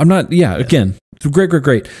Catwoman. Oh, I'm not. Yeah. Again,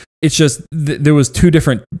 great. It's just there was two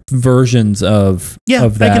different versions of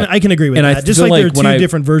that. I can agree with that. Just like there are two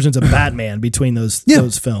different versions of Batman between those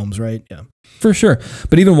films, right? Yeah. For sure.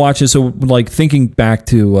 But even watching, thinking back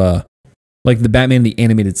to the Batman the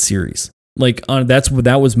Animated Series.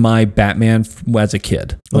 That was my Batman as a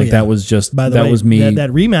kid. That was just was me.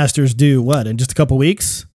 That remaster's due what in just a couple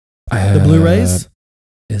weeks? The Blu-rays.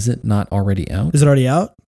 Is it not already out? Is it already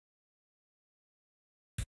out?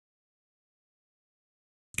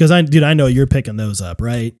 Because I know you're picking those up,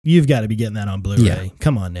 right? You've got to be getting that on Blu-ray. Yeah.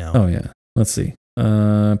 Come on now. Oh yeah. Let's see.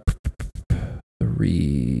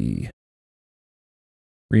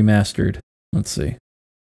 Remastered. Let's see.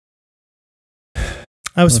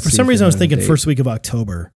 For some reason I was thinking first week of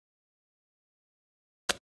October.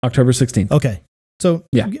 October 16th. Okay. So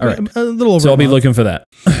yeah, all right. A little over. So I'll be looking for that.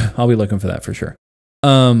 I'll be looking for that for sure.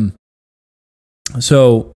 But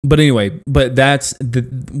that's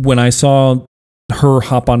when I saw her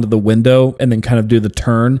hop onto the window and then kind of do the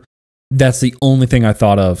turn, that's the only thing I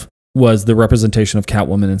thought of was the representation of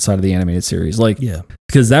Catwoman inside of the animated series.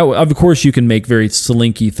 Because that, of course, you can make very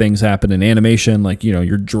slinky things happen in animation.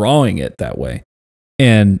 You're drawing it that way.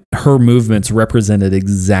 And her movements represented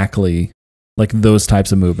exactly those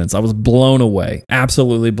types of movements. I was blown away,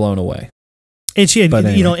 absolutely blown away. And she had,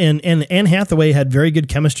 and Anne Hathaway had very good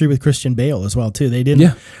chemistry with Christian Bale as well too. They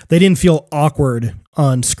didn't feel awkward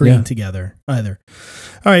on screen together either.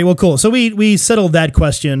 All right, well, cool. So we settled that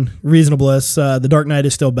question. Reasonableness. The Dark Knight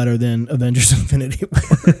is still better than Avengers: Infinity War.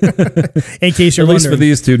 In case you're wondering, at least for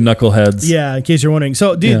these two knuckleheads. Yeah, in case you're wondering.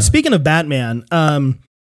 So, dude, speaking of Batman,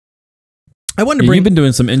 I wanted to you've been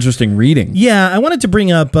doing some interesting reading. Yeah, I wanted to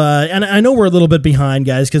bring up, and I know we're a little bit behind,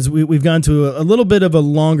 guys, because we've gone to a little bit of a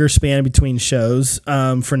longer span between shows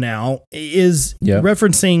for now,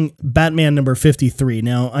 referencing Batman number 53.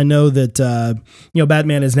 Now, I know that,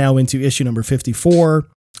 Batman is now into issue number 54.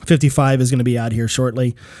 55 is going to be out here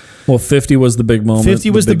shortly. Well, 50 was the big moment. 50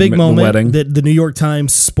 was the big moment that the New York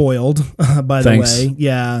Times spoiled, by the way.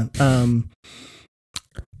 Yeah.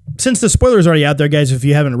 Since the spoiler is already out there, guys, if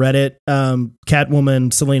you haven't read it,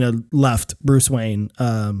 Catwoman, Selena left Bruce Wayne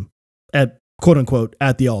at quote unquote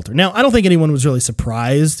at the altar. Now, I don't think anyone was really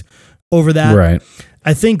surprised over that. Right.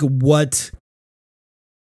 I think what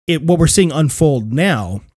we're seeing unfold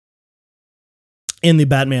now in the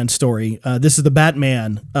Batman story, this is the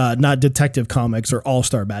Batman, not Detective Comics or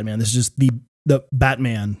All-Star Batman. This is just the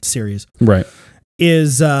Batman series. Right.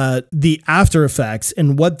 Is the after effects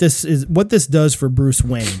and what this does for Bruce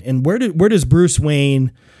Wayne, and where does Bruce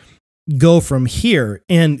Wayne go from here?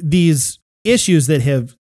 And these issues that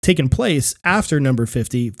have taken place after number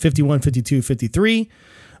 50, 51, 52, 53,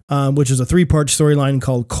 which is a 3-part storyline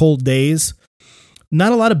called Cold Days.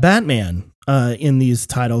 Not a lot of Batman in these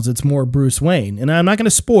titles. It's more Bruce Wayne. And I'm not going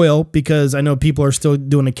to spoil because I know people are still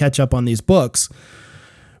doing a catch up on these books.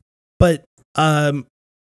 But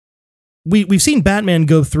we've seen Batman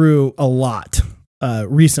go through a lot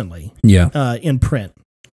recently in print.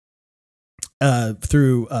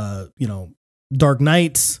 Through, Dark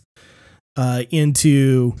Knights,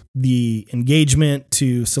 into the engagement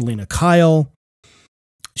to Selina Kyle.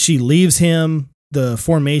 She leaves him, the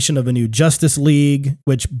formation of a new Justice League,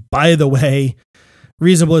 which, by the way,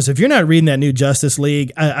 Reasonable is, if you're not reading that new Justice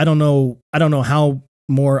League, I don't know how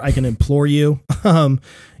more I can implore you.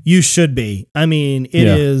 You should be. I mean, it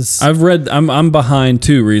is. I've read. I'm behind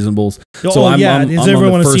too. Reasonables. So does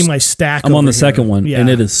everyone want to see my stack? I'm on the second one, and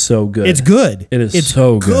it is so good. It's good. It's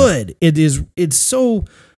so good. It is. It's so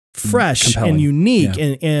fresh and unique,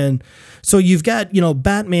 and so you've got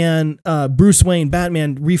Batman, Bruce Wayne,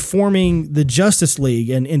 Batman reforming the Justice League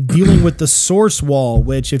and dealing with the Source Wall,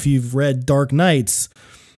 which, if you've read Dark Knights,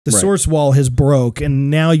 the Source Wall has broke, and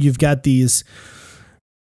now you've got these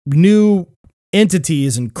new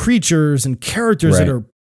entities and creatures and characters that are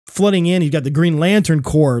flooding in. You've got the Green Lantern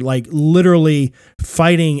Corps, like literally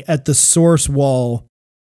fighting at the Source Wall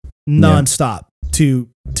nonstop to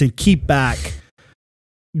keep back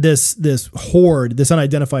this horde, this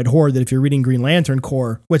unidentified horde. That if you're reading Green Lantern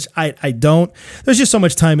Corps, which I don't, there's just so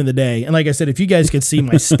much time in the day. And like I said, if you guys could see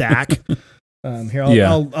my stack, here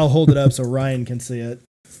I'll hold it up so Ryan can see it.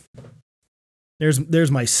 There's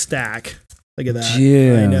my stack. Look at that.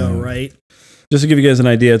 Yeah, I know, right? Just to give you guys an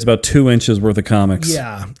idea, it's about 2 inches worth of comics.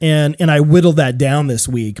 Yeah, and I whittled that down this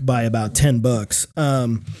week by about 10 books.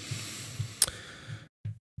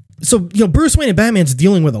 So Bruce Wayne and Batman's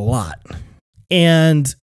dealing with a lot,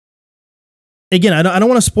 and again, I don't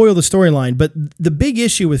want to spoil the storyline, but the big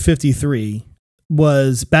issue with 53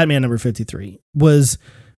 was Batman number 53 was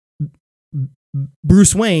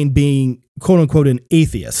Bruce Wayne being quote unquote an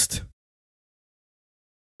atheist.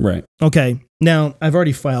 Right. Okay. Now, I've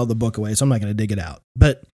already filed the book away, so I'm not going to dig it out.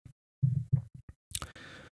 But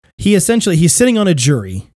he's sitting on a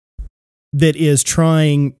jury that is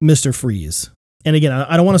trying Mr. Freeze. And again,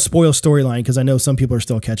 I don't want to spoil storyline because I know some people are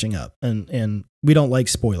still catching up, and we don't like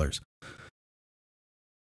spoilers.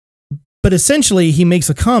 But essentially, he makes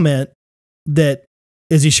a comment that,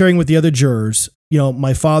 as he's sharing with the other jurors,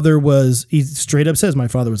 he straight up says, my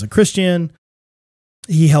father was a Christian.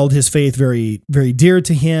 He held his faith very, very dear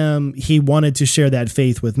to him. He wanted to share that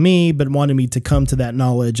faith with me, but wanted me to come to that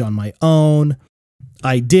knowledge on my own.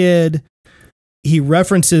 I did. He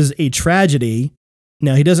references a tragedy.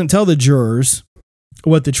 Now, he doesn't tell the jurors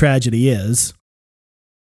what the tragedy is.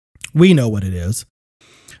 We know what it is,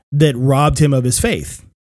 that robbed him of his faith.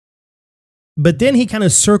 But then he kind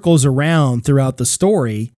of circles around throughout the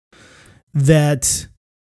story that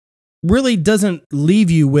really doesn't leave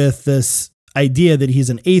you with this idea that he's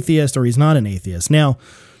an atheist or he's not an atheist. Now,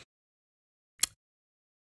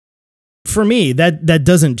 for me, that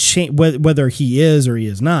doesn't change whether he is or he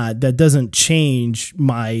is not. That doesn't change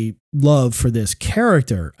my love for this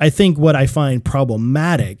character. I think what I find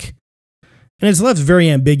problematic, and it's left very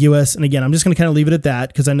ambiguous. And again, I'm just going to kind of leave it at that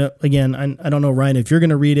because I know, again, I don't know, Ryan, if you're going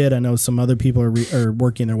to read it. I know some other people are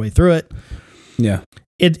working their way through it. Yeah.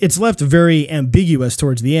 It's left very ambiguous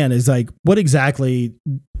towards the end. It's like, what exactly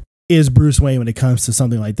is Bruce Wayne when it comes to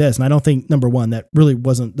something like this? And I don't think, number one, that really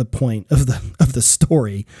wasn't the point of the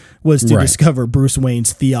story, was to discover Bruce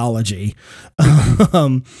Wayne's theology.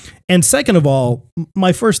 And second of all,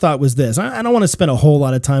 my first thought was this. I don't want to spend a whole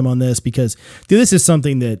lot of time on this because this is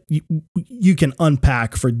something that you can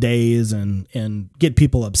unpack for days and get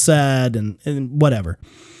people upset and whatever.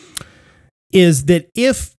 Is that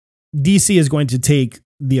if DC is going to take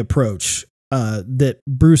the approach that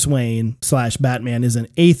Bruce Wayne / Batman is an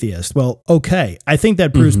atheist, well, okay. I think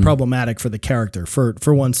that proves problematic for the character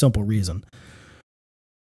for one simple reason.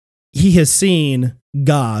 He has seen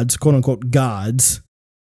gods, quote unquote gods,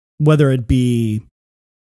 whether it be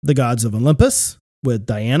the gods of Olympus with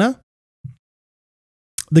Diana,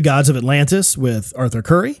 the gods of Atlantis with Arthur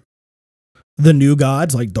Curry, the new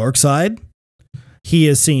gods like Darkseid. He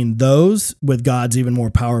has seen those with gods even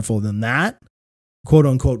more powerful than that, quote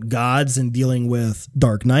unquote gods, in dealing with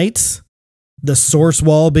Dark Knights, the Source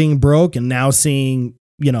Wall being broke, and now seeing,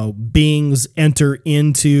 beings enter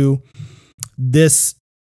into this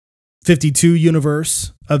 52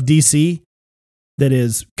 universe of DC that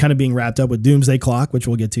is kind of being wrapped up with Doomsday Clock, which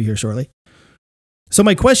we'll get to here shortly. So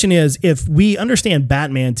my question is, if we understand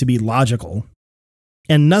Batman to be logical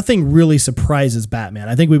And nothing really surprises Batman.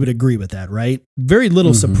 I think we would agree with that, right? Very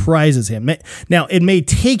little surprises him. Now, it may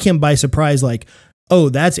take him by surprise, like, oh,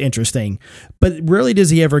 that's interesting. But rarely does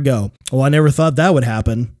he ever go, well, I never thought that would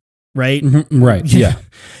happen, right? Right, yeah.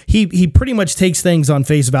 He pretty much takes things on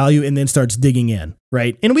face value and then starts digging in,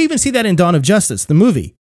 right? And we even see that in Dawn of Justice, the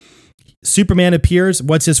movie. Superman appears.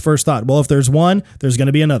 What's his first thought? Well, if there's one, there's going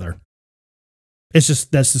to be another. That's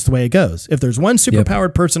just the way it goes. If there's one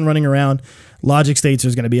superpowered person running around, logic states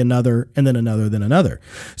there's going to be another, and then another, then another.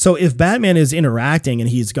 So if Batman is interacting and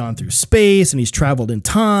he's gone through space and he's traveled in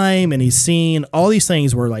time and he's seen all these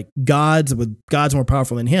things where like gods more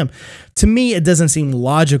powerful than him, to me it doesn't seem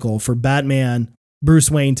logical for Batman,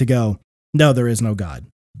 Bruce Wayne to go, no, there is no God,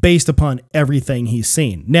 based upon everything he's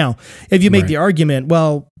seen. Now, if you make the argument,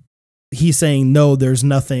 well, he's saying no, there's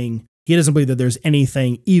nothing. He doesn't believe that there's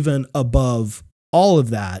anything even above all of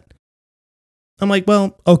that. I'm like,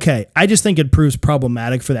 well, okay. I just think it proves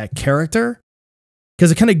problematic for that character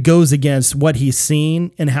because it kind of goes against what he's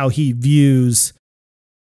seen and how he views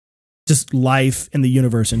just life in the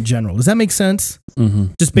universe in general. Does that make sense?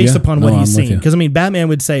 Just based upon what he's seen. Because I mean, Batman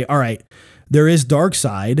would say, all right, there is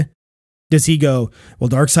Darkseid. Does he go, well,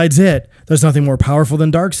 Darkseid's it. There's nothing more powerful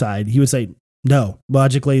than Darkseid. He would say, no,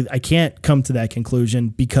 logically, I can't come to that conclusion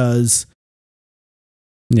because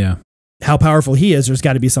how powerful he is, there's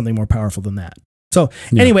got to be something more powerful than that. So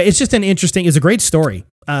anyway, it's just it's a great story.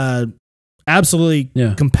 Absolutely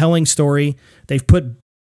compelling story. They've put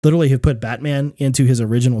Batman into his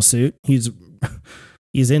original suit. He's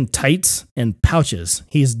in tights and pouches.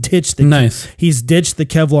 He's ditched the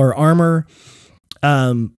Kevlar armor.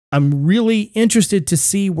 I'm really interested to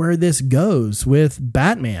see where this goes with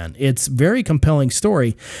Batman. It's a very compelling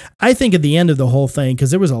story. I think at the end of the whole thing,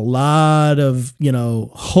 because there was a lot of,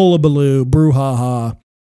 hullabaloo, brouhaha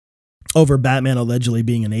over Batman allegedly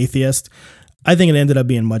being an atheist, I think it ended up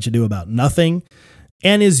being much ado about nothing,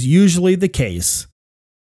 and is usually the case.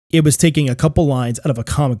 It was taking a couple lines out of a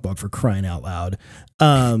comic book, for crying out loud,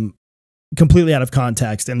 completely out of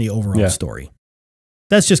context in the overall story.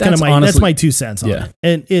 That's just kind of that's my 2 cents on it.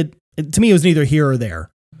 And it to me, it was neither here or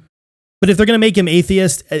there. But if they're going to make him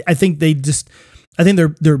atheist, I think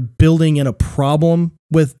they're building in a problem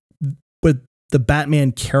with the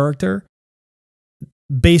Batman character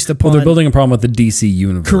based upon. Well, they're building a problem with the DC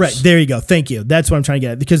universe. Correct. There you go. Thank you. That's what I'm trying to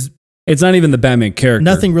get at, because it's not even the Batman character.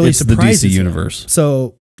 Nothing really surprises the DC universe.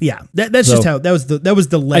 So yeah, that's just how that was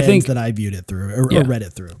the lens that I viewed it through or read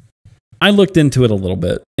it through. I looked into it a little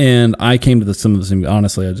bit, and I came to some of the same.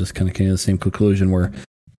 Honestly, I just kind of came to the same conclusion where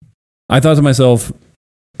I thought to myself,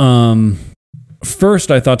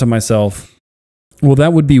 first I thought to myself, well,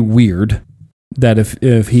 that would be weird that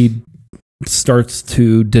if he starts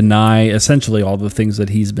to deny essentially all the things that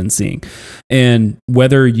he's been seeing, and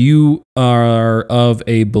whether you are of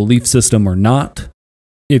a belief system or not,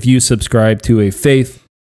 if you subscribe to a faith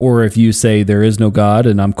or if you say there is no God,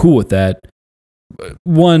 and I'm cool with that,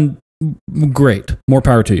 one. Great, more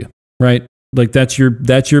power to you, right? Like that's your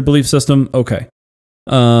belief system. Okay,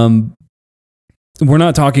 we're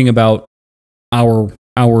not talking about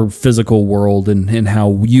our physical world and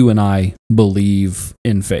how you and I believe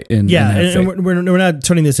in faith. And we're not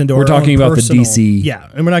turning this into. We're talking about the DC. Yeah,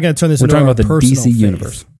 and we're not going to turn this into. We're talking about the DC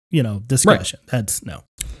universe. Discussion. Right. That's no.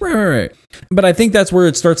 Right. But I think that's where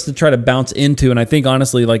it starts to try to bounce into, and I think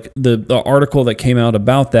honestly, like the article that came out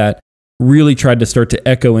about that really tried to start to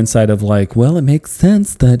echo inside of like, well, it makes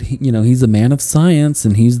sense that he's a man of science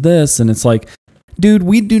and he's this, and it's like, dude,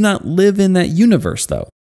 we do not live in that universe though.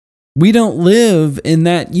 We don't live in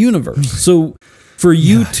that universe. So for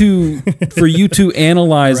you to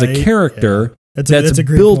analyze a character that's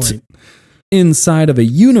built inside of a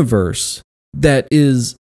universe that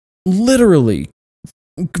is literally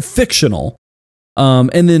fictional,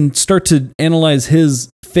 and then start to analyze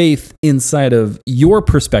his faith inside of your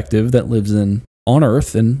perspective that lives on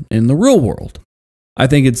Earth and in the real world. I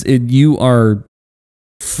think you are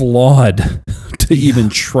flawed to even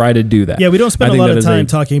try to do that. Yeah, we don't spend a lot of time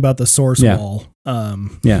talking about the source wall. In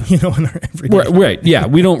our everyday right. Yeah,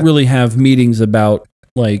 we don't really have meetings about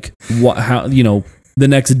like the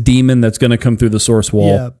next demon that's going to come through the source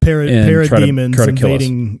wall. Yeah, parademons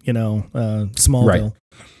invading, Smallville. Right.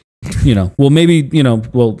 Maybe,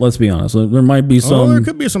 let's be honest. There might be there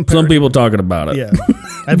could be some people talking about it. Yeah.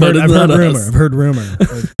 I've heard rumor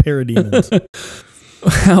of parademons.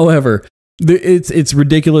 However, it's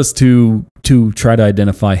ridiculous to try to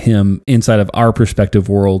identify him inside of our perspective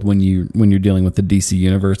world when you're dealing with the DC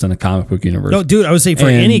universe and a comic book universe. No, dude, I would say for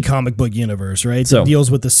any comic book universe, right? So, that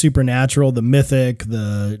deals with the supernatural, the mythic,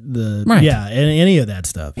 the right. Yeah, and any of that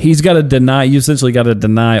stuff. You essentially got to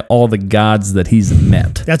deny all the gods that he's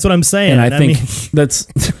met. That's what I'm saying. And I think that's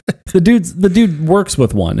the dude works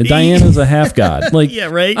with one. And Diana's a half god. Like, yeah,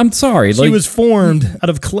 right. I'm sorry. She was formed out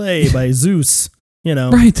of clay by Zeus.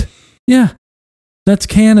 Right. Yeah, that's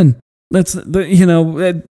canon. That's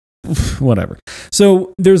whatever.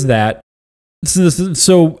 So there's that.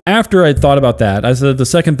 So after I thought about that, I said the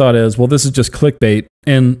second thought is, well, this is just clickbait,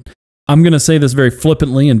 and I'm going to say this very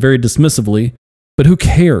flippantly and very dismissively, but who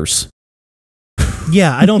cares?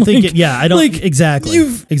 Yeah, I don't think it. Yeah, I don't exactly.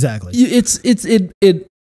 Exactly. If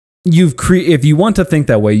you want to think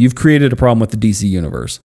that way, you've created a problem with the DC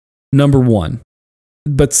universe. Number one,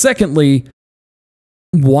 but secondly,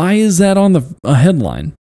 why is that on a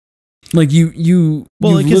headline? Like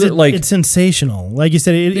because it's sensational. Like you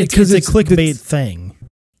said, it's a clickbait thing.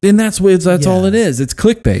 And that's all it is. It's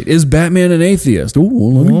clickbait. Is Batman an atheist? Oh,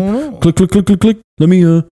 let me click.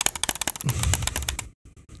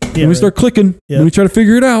 Let me start clicking. Yeah. Let me try to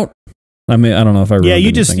figure it out. I mean, I don't know if I ruined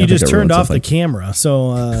anything. You just turned off the camera on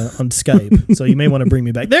Skype, so you may want to bring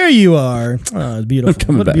me back. There you are. Oh, it's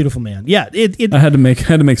beautiful. What a beautiful man. Yeah, I had to make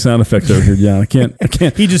sound effects over here. Yeah, I can't.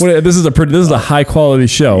 This is a high quality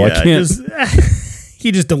show. Yeah, I can't.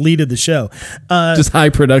 He just deleted the show. Just high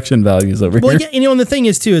production values over here. Well, yeah, and the thing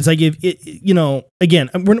is too, it's like again,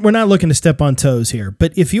 we're not looking to step on toes here,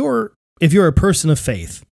 but if you're a person of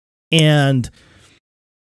faith, and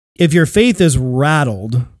if your faith is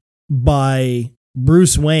rattled by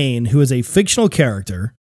Bruce Wayne, who is a fictional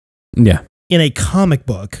character, in a comic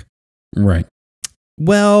book, right?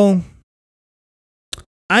 Well,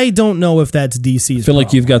 I don't know if that's DC's. I feel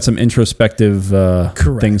like you've got some introspective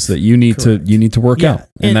things that you need to work out,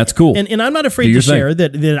 and that's cool. And I'm not afraid to share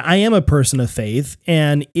that I am a person of faith,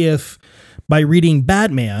 and if by reading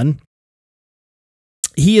Batman,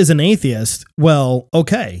 he is an atheist, well,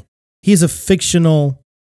 okay, he's a fictional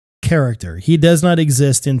character. He does not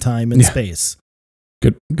exist in time and space.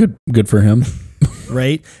 Good for him.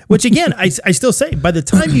 Right? Which again, I still say, by the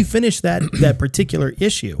time you finish that particular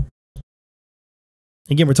issue,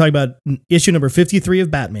 again, we're talking about issue number 53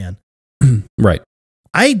 of Batman. Right.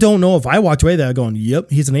 I don't know if I walked away there going,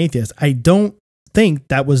 yep, he's an atheist. I don't think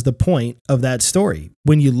that was the point of that story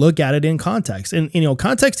when you look at it in context. And,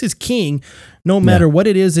 context is king no matter what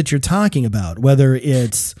it is that you're talking about, whether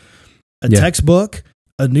it's a textbook,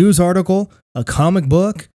 a news article, a comic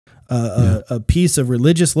book, a piece of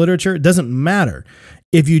religious literature. It doesn't matter.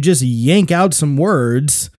 If you just yank out some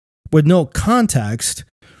words with no context,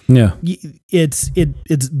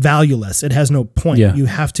 it's valueless. It has no point. You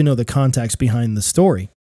have to know the context behind the story.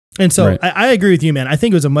 And so I agree with you, man. I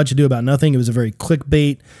think it was a much ado about nothing. It was a very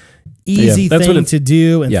clickbait, easy thing to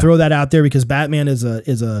do and throw that out there because Batman is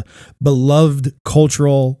a beloved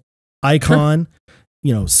cultural icon. Sure.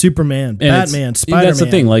 Superman, Batman, Spider-Man. That's the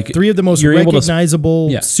thing. Like, three of the most recognizable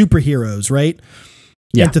superheroes, right?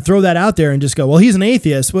 Yeah. And to throw that out there and just go, well, he's an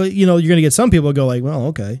atheist. Well, you're going to get some people go like, well,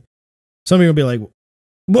 okay. Some people will be like,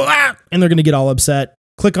 blah! And they're going to get all upset.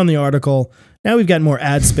 Click on the article. Now we've got more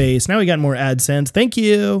ad space. Now we got more AdSense. Thank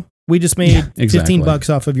you. We just made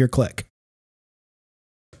 $15 off of your click.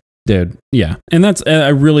 Dude. Yeah. And I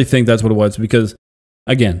really think that's what it was because,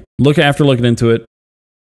 again, after looking into it,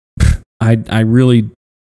 I'm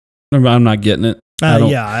not getting it.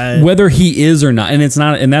 Whether he is or not, and it's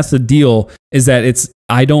not, and that's the deal, is that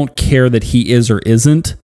I don't care that he is or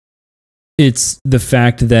isn't. It's the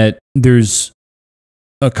fact that there's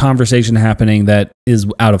a conversation happening that is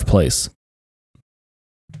out of place.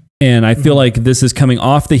 And I feel like this is coming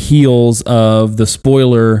off the heels of the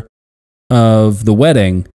spoiler of the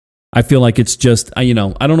wedding. I feel like it's just, I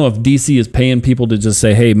don't know if DC is paying people to just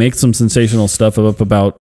say, hey, make some sensational stuff up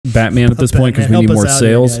about Batman at this point because we need more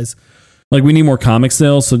sales. Like we need more comic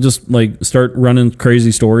sales. So just like start running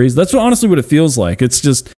crazy stories. That's honestly what it feels like. It's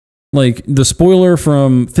just like the spoiler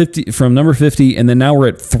from number 50. And then now we're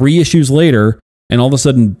at 3 issues later and all of a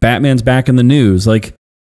sudden Batman's back in the news. Like,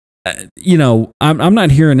 I'm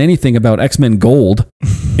not hearing anything about X-Men Gold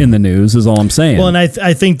in the news is all I'm saying. Well, and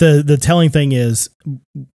I think the telling thing is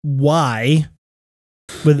why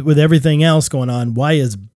with everything else going on, why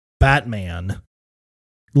is Batman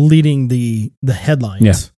leading the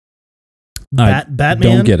headlines? Batman,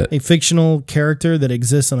 don't get it. A fictional character that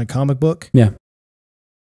exists in a comic book. Yeah.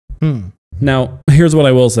 Now, here's what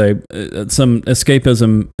I will say: some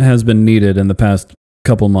escapism has been needed in the past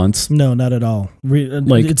couple months. No, not at all.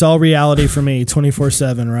 It's all reality for me,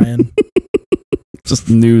 24/7, Ryan. just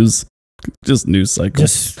news cycle.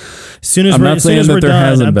 Just as soon as we're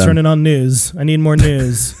done, I'm turning on news. I need more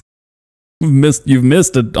news. You've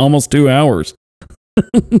missed it almost 2 hours.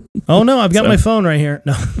 Oh no, I've got my phone right here.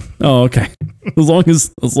 No. Oh, okay. As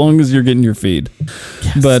long as you're getting your feed.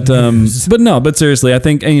 Yes, but seriously, I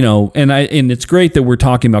think, and it's great that we're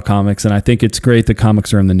talking about comics, and I think it's great that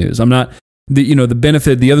comics are in the news. I'm not the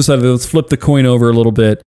benefit, the other side of it. Let's flip the coin over a little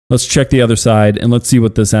bit. Let's check the other side and let's see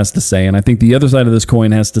what this has to say. And I think the other side of this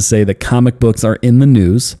coin has to say that comic books are in the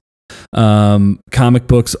news. Comic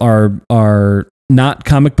books are not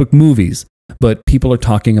comic book movies, but people are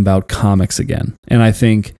talking about comics again. And I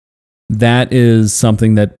think that is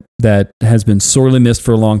something that has been sorely missed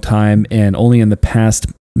for a long time. And only in the past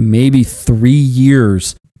maybe 3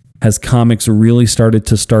 years has comics really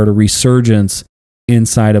started a resurgence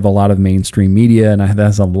inside of a lot of mainstream media. And that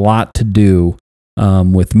has a lot to do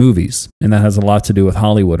with movies. And that has a lot to do with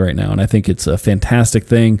Hollywood right now. And I think it's a fantastic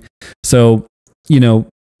thing. So,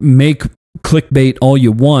 make clickbait all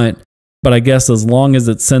you want, but I guess as long as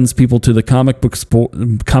it sends people to the comic book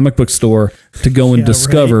store to go and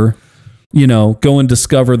discover, go and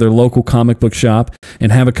discover their local comic book shop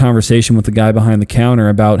and have a conversation with the guy behind the counter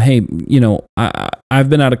about, hey, I've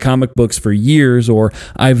been out of comic books for years, or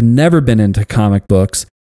I've never been into comic books.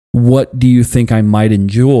 What do you think I might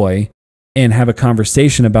enjoy? And have a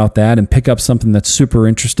conversation about that and pick up something that's super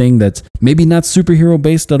interesting, that's maybe not superhero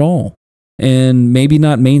based at all. And maybe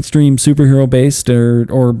not mainstream superhero based or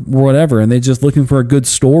whatever, and they're just looking for a good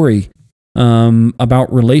story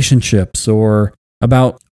about relationships or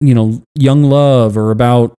about young love or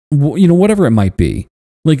about whatever it might be.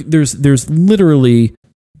 Like there's literally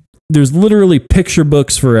picture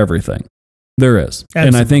books for everything. There is. Absolutely.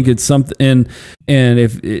 And I think it's something, and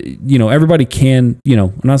if everybody can,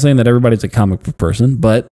 I'm not saying that everybody's a comic book person,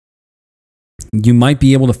 but you might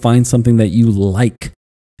be able to find something that you like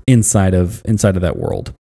inside of that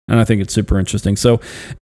world. And I think it's super interesting. So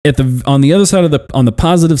on the other side on the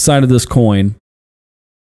positive side of this coin,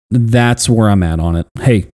 that's where I'm at on it.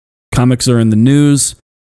 Hey, comics are in the news.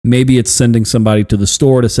 Maybe it's sending somebody to the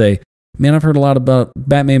store to say, man, I've heard a lot about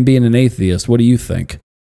Batman being an atheist. What do you think?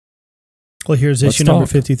 Well, here's issue number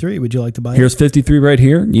 53. Would you like to buy it? Here's 53 right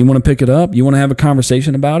here. You want to pick it up? You want to have a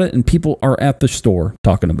conversation about it? And people are at the store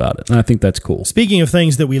talking about it. And I think that's cool. Speaking of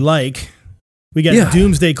things that we like, we got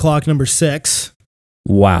Doomsday Clock number 6.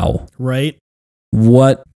 Wow. Right?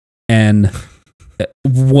 What a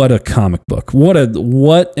comic book.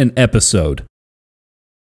 What an episode.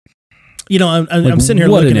 I'm sitting here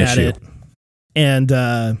looking at it. And,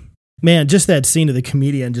 man, just that scene of the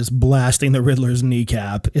comedian just blasting the Riddler's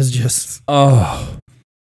kneecap is just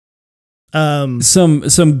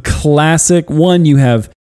some classic one. You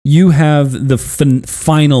have the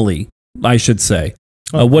finally, I should say.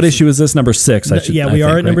 What issue is this? Number 6. We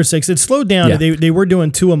are at number 6. It slowed down. Yeah. They were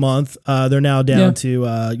doing 2 a month. They're now down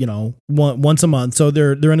to once a month. So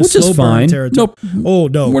they're in a slow burn territory. Nope. Oh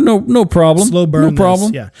no, no problem. Slow burn. No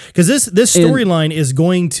problem. Yeah, because this storyline is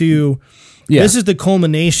going to. Yeah. This is the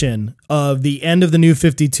culmination of the end of the New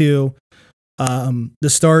 52, the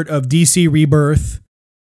start of DC Rebirth.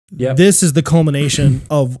 Yep. This is the culmination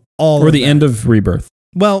of all. Or the end of Rebirth.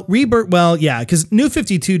 Well, Rebirth. Well, yeah, because New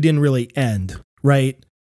 52 didn't really end. Right.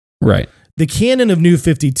 The canon of New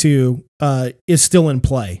 52 is still in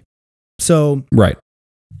play. So right.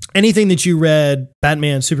 Anything that you read,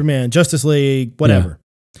 Batman, Superman, Justice League, whatever,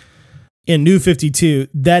 in New 52,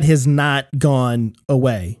 that has not gone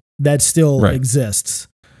away. That still exists.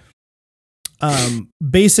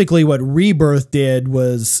 Basically, what Rebirth did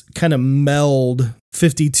was kind of meld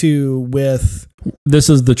 52 with. This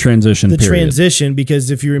is the transition. Transition, because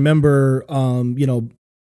if you remember,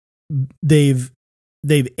 they've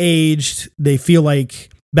aged. They feel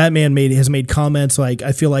like Batman has made comments like,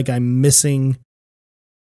 I feel like I'm missing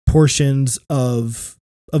portions of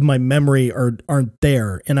my memory aren't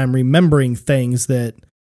there, and I'm remembering things that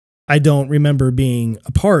I don't remember being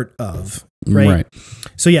a part of. Right.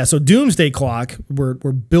 So Doomsday Clock, we're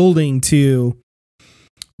building to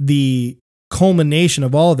the culmination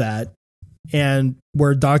of all that, and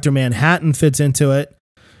where Dr. Manhattan fits into it.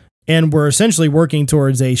 And we're essentially working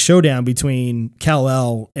towards a showdown between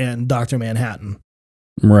Kal-El and Dr. Manhattan.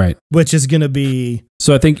 Right. Which is going to be...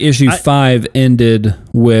 So I think issue 5 ended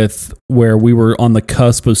with where we were on the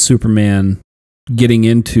cusp of Superman getting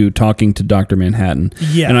into talking to Dr. Manhattan.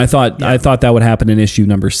 Yeah. And I thought that would happen in issue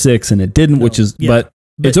number 6, and it didn't, but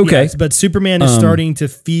it's okay. Yes, but Superman is starting to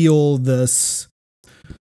feel this...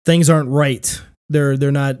 Things aren't right. They're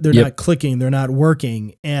not clicking. They're not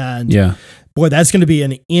working. And boy, that's going to be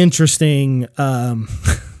an interesting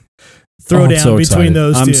throwdown between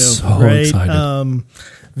those two. I'm so right? excited.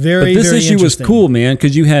 Very, but this very issue was cool, man,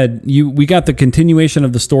 because we got the continuation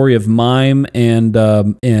of the story of Mime and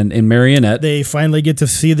Marionette. They finally get to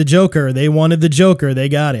see the Joker. They wanted the Joker. They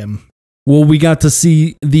got him. Well, we got to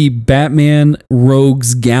see the Batman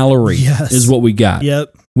Rogues Gallery. Yes. Is what we got.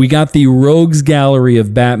 Yep. We got the Rogues Gallery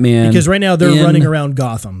of Batman. Because right now they're running around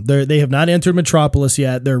Gotham. They have not entered Metropolis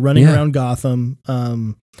yet. They're running around Gotham.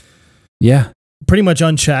 Pretty much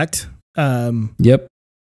unchecked. Yep.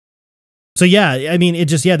 So yeah, I mean,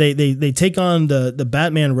 they take on the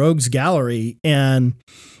Batman Rogues Gallery, and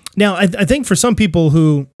now I think for some people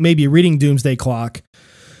who may be reading Doomsday Clock,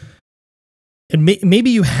 and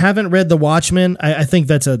maybe you haven't read The Watchmen, I think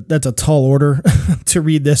that's a tall order to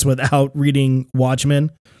read this without reading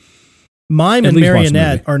Watchmen. Mime and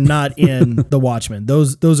Marionette are not in The Watchmen.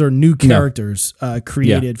 Those are new characters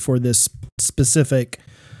created for this specific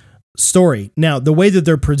story. Now, the way that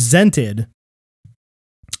they're presented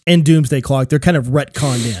in Doomsday Clock, they're kind of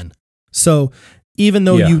retconned in. So even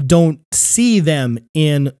though you don't see them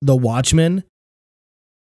in The Watchmen,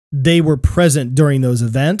 they were present during those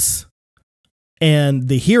events, and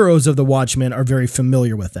the heroes of The Watchmen are very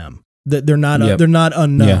familiar with them. They're not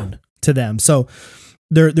unknown to them. So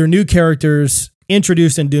they're new characters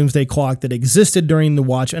introduced in Doomsday Clock that existed during the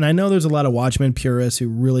Watch. And I know there's a lot of Watchmen purists who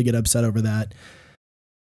really get upset over that.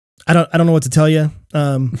 I don't know what to tell you.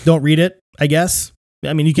 Don't read it, I guess.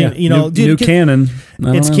 I mean, you can, new canon.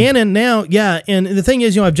 It's canon now. Yeah. And the thing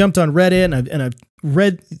is, I've jumped on Reddit and I've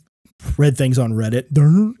read things on Reddit.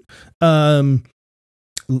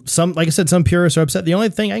 Like I said, some purists are upset. The only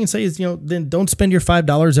thing I can say is, then don't spend your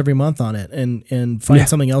 $5 every month on it and find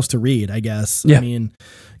something else to read, I guess. Yeah. I mean,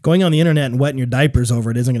 going on the internet and wetting your diapers over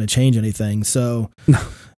it isn't going to change anything. So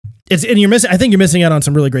I think you're missing out on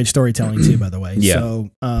some really great storytelling too, by the way. Yeah. So,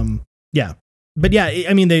 But yeah,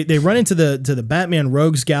 I mean, they run into the Batman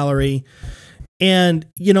Rogues Gallery, and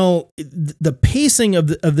the pacing of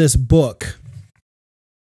this book,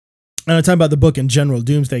 and I'm talking about the book in general,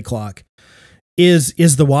 Doomsday Clock,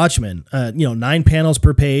 is The Watchmen. 9 panels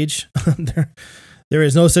per page. There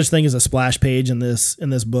is no such thing as a splash page in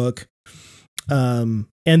this book. And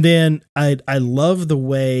then I love the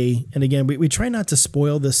way, and again, we try not to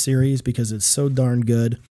spoil this series because it's so darn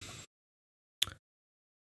good.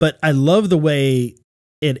 But I love the way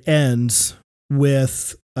it ends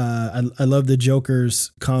with, I love the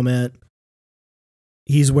Joker's comment.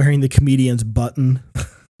 He's wearing the comedian's button,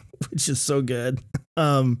 which is so good.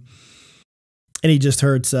 And he just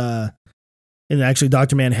hurts, and actually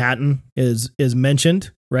Dr. Manhattan is mentioned,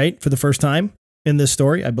 right? For the first time in this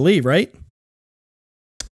story, I believe, right?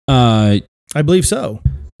 I believe so.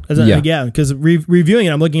 Because reviewing it,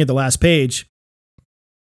 I'm looking at the last page.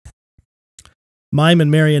 Mime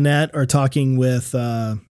and Marionette are talking with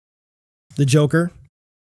the Joker.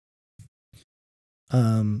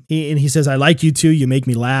 And he says, "I like you too. You make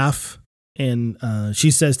me laugh." And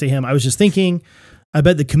she says to him, "I was just thinking, I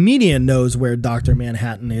bet the comedian knows where Dr.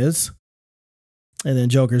 Manhattan is." And then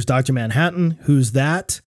Joker's, "Dr. Manhattan, who's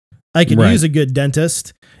that? I could use a good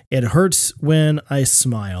dentist. It hurts when I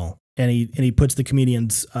smile." And he puts the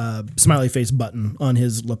comedian's smiley face button on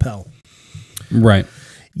his lapel. Right.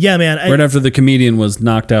 Yeah, man. Right after the comedian was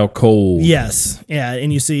knocked out cold. Yes. Yeah.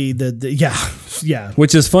 And you see yeah.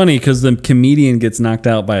 Which is funny because the comedian gets knocked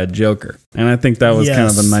out by a Joker. And I think that was kind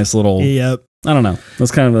of a nice little, I don't know.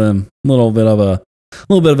 That's kind of a little bit of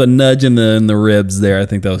a nudge in the ribs there. I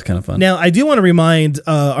think that was kind of fun. Now, I do want to remind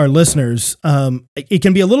our listeners, it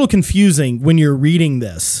can be a little confusing when you're reading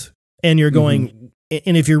this and you're going,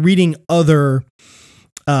 and if you're reading other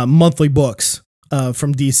monthly books,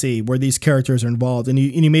 from DC where these characters are involved, and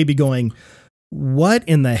you may be going, what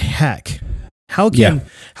in the heck? How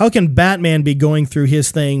can Batman be going through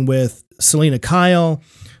his thing with Selina Kyle,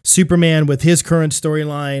 Superman with his current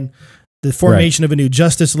storyline, the formation of a new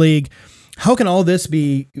Justice League? How can all this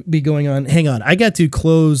be going on? Hang on, I got to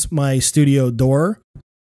close my studio door.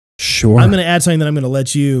 Sure. I'm going to add something that I'm going to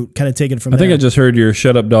let you kind of take it from there. I think I just heard your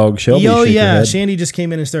shut up dog Shelby. Oh yeah, Shandy just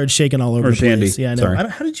came in and started shaking all over the Shandy. place. Yeah, I know. Sorry.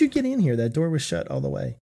 How did you get in here? That door was shut all the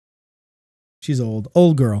way. She's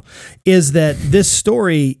old girl. Is that this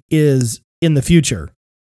story is in the future,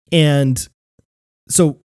 and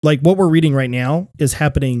so like what we're reading right now is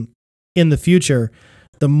happening in the future.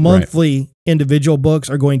 The monthly individual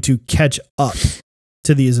books are going to catch up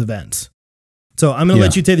to these events. So I'm going to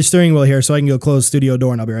let you take the steering wheel here so I can go close the studio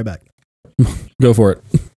door, and I'll be right back. Go for it.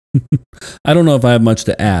 I don't know if I have much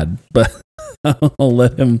to add, but I'll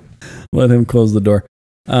let him close the door.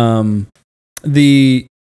 The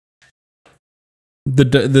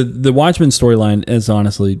Watchmen storyline is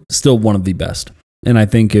honestly still one of the best. And I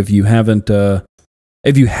think if you haven't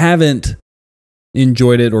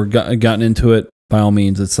enjoyed it or gotten into it, by all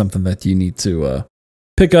means, it's something that you need to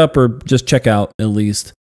pick up or just check out, at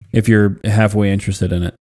least if you're halfway interested in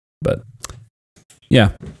it. But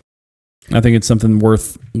yeah, I think it's something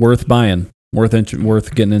worth buying,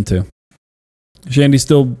 worth getting into. Shandy's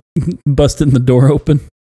still busting the door open.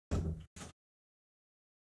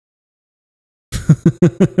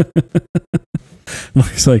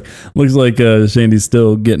 looks like Shandy's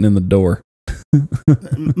still getting in the door.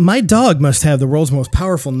 My dog must have the world's most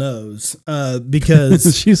powerful nose,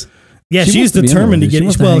 because she's determined to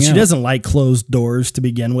get. Well, she doesn't like closed doors to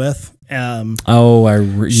begin with. She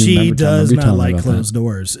does not like closed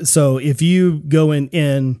doors. So if you go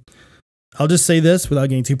in, I'll just say this without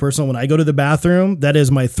getting too personal. When I go to the bathroom, that is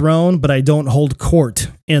my throne, but I don't hold court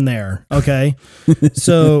in there. Okay,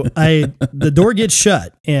 so the door gets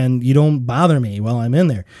shut, and you don't bother me while I'm in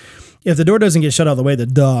there. If the door doesn't get shut out of the way, the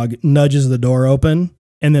dog nudges the door open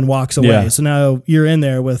and then walks away. Yeah. So now you're in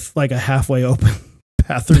there with like a halfway open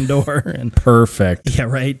bathroom door. And perfect. Yeah,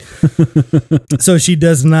 right. So she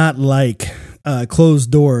does not like closed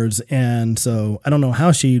doors. And so I don't know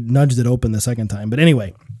how she nudged it open the second time. But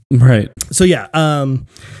anyway. Right. So yeah.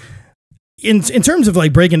 In terms of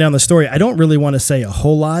like breaking down the story, I don't really want to say a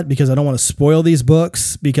whole lot because I don't want to spoil these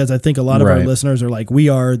books, because I think a lot of our listeners are like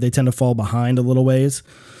they tend to fall behind a little ways.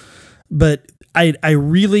 But I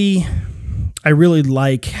really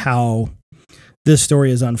like how this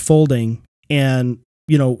story is unfolding. And,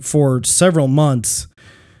 for several months,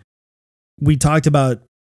 we talked about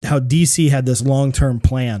how DC had this long-term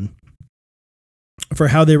plan for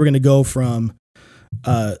how they were going to go from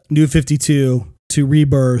New 52 to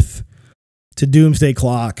Rebirth to Doomsday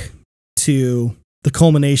Clock to the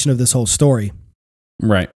culmination of this whole story.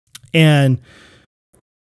 Right. And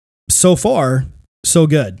so far, so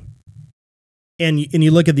good. And you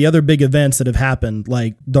look at the other big events that have happened,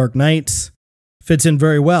 like Dark Knights, fits in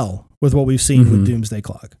very well with what we've seen with Doomsday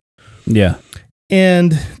Clock. Yeah.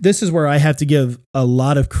 And this is where I have to give a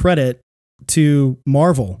lot of credit to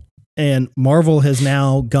Marvel. And Marvel has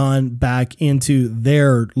now gone back into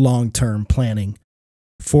their long-term planning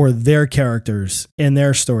for their characters and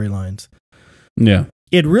their storylines. Yeah.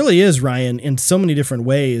 It really is, Ryan, in so many different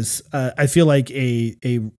ways. I feel like a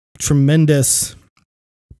tremendous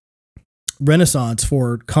renaissance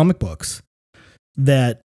for comic books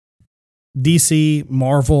that DC,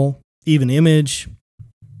 Marvel, even Image,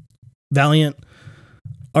 Valiant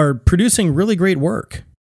are producing really great work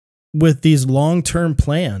with these long-term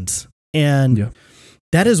plans. And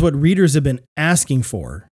that is what readers have been asking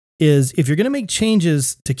for, is if you're going to make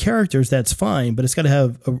changes to characters, that's fine, but it's got to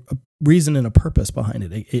have a reason and a purpose behind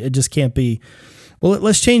it. It just can't be, well,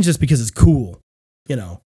 let's change this because it's cool,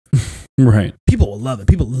 Right. People will love it.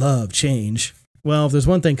 People love change. Well, if there's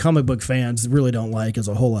one thing comic book fans really don't like, is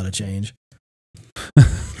a whole lot of change.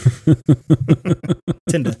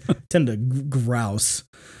 tend to grouse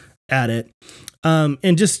at it.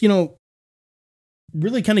 And just,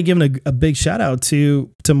 really kind of giving a big shout out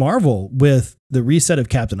to Marvel with the reset of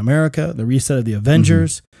Captain America, the reset of the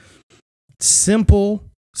Avengers. Simple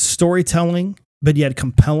storytelling, but yet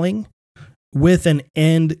compelling, with an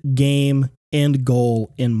end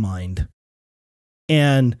goal in mind.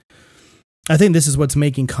 And I think this is what's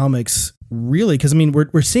making comics really, because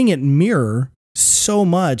we're seeing it mirror so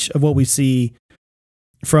much of what we see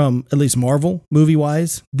from at least Marvel movie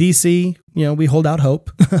wise. DC, we hold out hope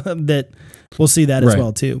that we'll see that as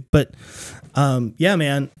well too. But yeah,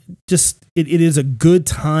 man, just it is a good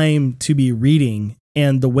time to be reading,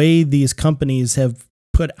 and the way these companies have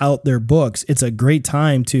put out their books, it's a great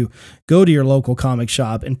time to go to your local comic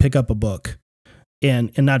shop and pick up a book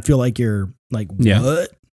and not feel like you're like,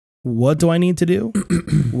 what do I need to do?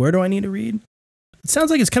 Where do I need to read? It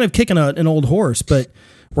sounds like it's kind of kicking an old horse, but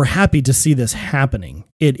we're happy to see this happening.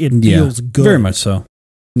 It feels good. Very much so.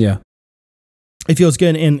 Yeah. It feels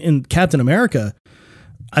good. And in Captain America,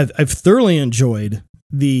 I've thoroughly enjoyed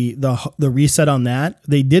the reset on that.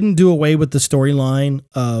 They didn't do away with the storyline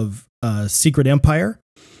of Secret Empire.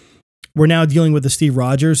 We're now dealing with the Steve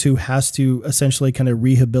Rogers, who has to essentially kind of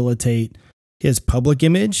rehabilitate his public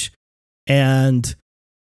image and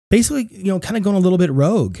basically, kind of going a little bit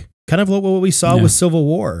rogue, kind of what we saw with Civil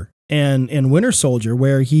War and Winter Soldier,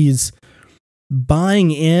 where he's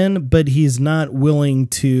buying in, but he's not willing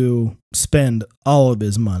to spend all of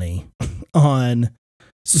his money on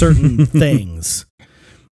certain things.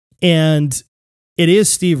 And it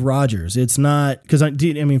is Steve Rogers. It's not, because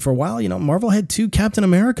for a while, Marvel had 2 Captain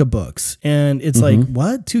America books, and it's like,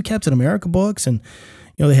 what? 2 Captain America books? And,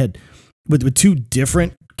 they had with 2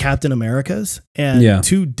 different Captain Americas and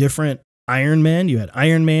 2 different Iron Man, you had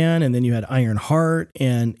Iron Man, and then you had Iron Heart,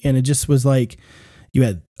 and it just was like you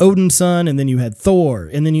had Odin's son, and then you had Thor,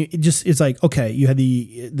 and then it's like, okay, you had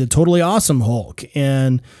the totally awesome Hulk,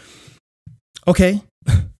 and okay.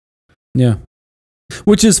 Yeah.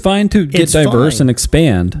 Which is fine to get diverse and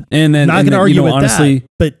expand. And then, not going to argue with honestly, that,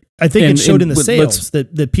 but I think it showed in the sales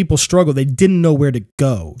that people struggled. They didn't know where to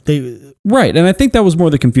go. Right. And I think that was more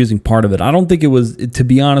the confusing part of it. I don't think it was, to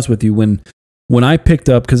be honest with you, when I picked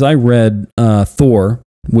up, because I read Thor,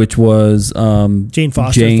 which was Jane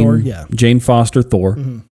Foster Thor. Yeah. Jane Foster Thor.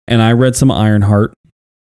 Mm-hmm. And I read some Ironheart.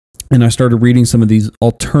 And I started reading some of these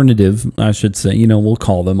alternative, I should say, we'll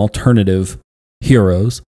call them alternative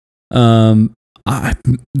heroes.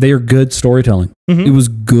 They are good storytelling. Mm-hmm. It was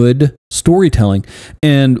good storytelling.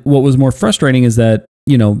 And what was more frustrating is that,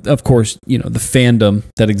 of course, the fandom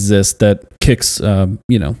that exists that kicks,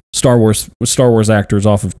 Star Wars actors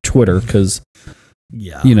off of Twitter because,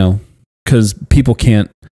 because people can't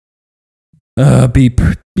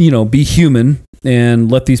be human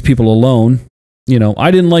and let these people alone.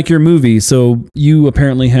 I didn't like your movie, so you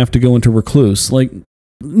apparently have to go into recluse. Like,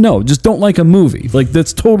 no, just don't like a movie. Like,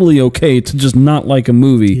 that's totally okay to just not like a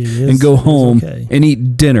movie and go home and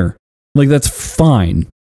eat dinner. Like, that's fine.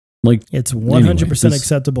 Like, it's 100%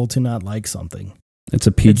 acceptable to not like something. It's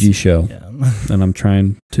a PG show, and I'm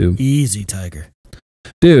trying to. Easy, Tiger.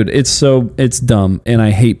 Dude, it's dumb, and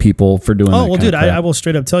I hate people for doing that. Oh, well, dude, I will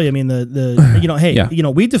straight up tell you. I mean,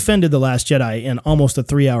 we defended The Last Jedi in almost a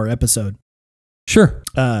 3-hour episode. Sure.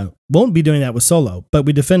 Won't be doing that with Solo, but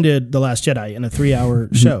we defended The Last Jedi in a 3-hour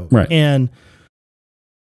show. Right. And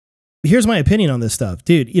here's my opinion on this stuff.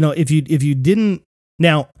 Dude, if you didn't,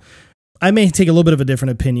 now I may take a little bit of a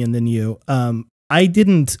different opinion than you. I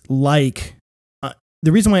didn't like,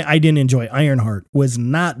 the reason why I didn't enjoy Ironheart was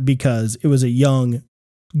not because it was a young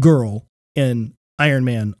girl in Iron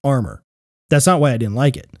Man armor. That's not why I didn't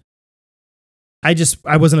like it.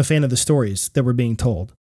 I wasn't a fan of the stories that were being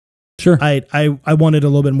told. Sure. I wanted a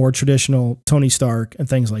little bit more traditional Tony Stark and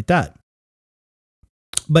things like that.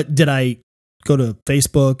 But did I go to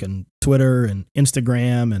Facebook and Twitter and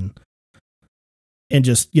Instagram and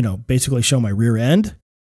just, basically show my rear end?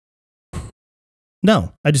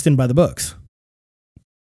 No, I just didn't buy the books.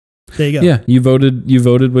 There you go. Yeah, you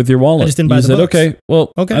voted with your wallet. I just didn't buy the books. Okay,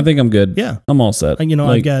 well, I think I'm good. Yeah. I'm all set.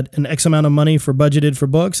 I've got an X amount of money budgeted for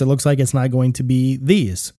books. It looks like it's not going to be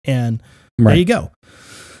these. And there you go.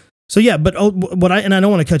 So yeah, but I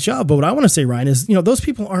don't want to cut you off, but what I want to say, Ryan, is, those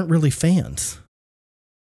people aren't really fans.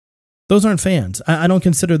 Those aren't fans. I don't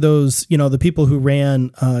consider those, the people who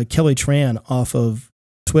ran Kelly Tran off of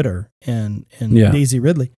Twitter and Daisy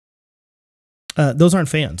Ridley. Those aren't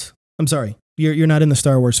fans. I'm sorry. You're not in the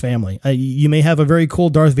Star Wars family. You may have a very cool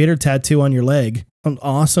Darth Vader tattoo on your leg.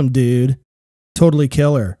 Awesome, dude. Totally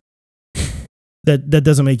killer. That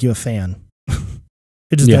doesn't make you a fan.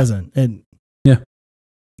 It just doesn't. And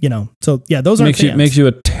so yeah, those aren't fans. Makes you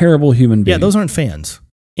a terrible human being. Yeah, those aren't fans.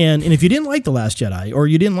 And if you didn't like The Last Jedi, or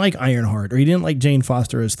you didn't like Ironheart, or you didn't like Jane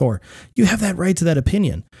Foster as Thor, you have that right to that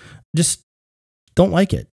opinion. Just don't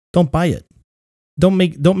like it. Don't buy it. Don't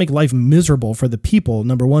make life miserable for the people,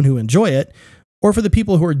 number one, who enjoy it, or for the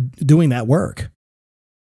people who are doing that work.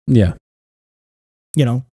 Yeah.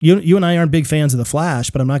 You and I aren't big fans of The Flash,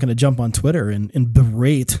 but I'm not going to jump on Twitter and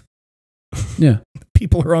berate. Yeah.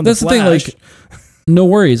 People who are on The Flash. That's the thing, no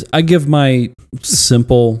worries. I give my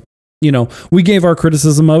simple, we gave our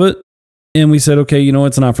criticism of it and we said, okay,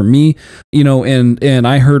 it's not for me, and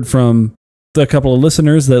I heard from a couple of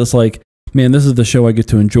listeners that it's like, man, this is the show I get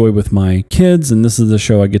to enjoy with my kids, and this is the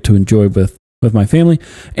show I get to enjoy with my family.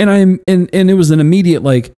 And it was an immediate,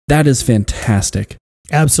 that is fantastic.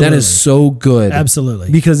 Absolutely. That is so good.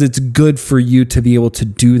 Absolutely. Because it's good for you to be able to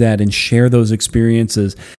do that and share those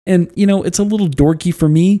experiences. And, it's a little dorky for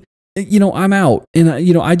me. I'm out, and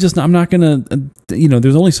I'm not going to,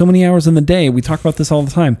 there's only so many hours in the day. We talk about this all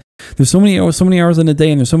the time. There's so many hours in a day,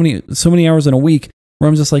 and there's so many hours in a week where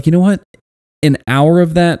I'm just like, you know what? An hour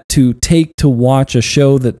of that to take to watch a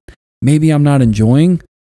show that maybe I'm not enjoying,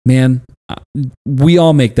 man, we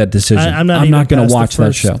all make that decision. I'm not going to watch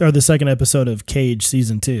that show. Or the second episode of Cage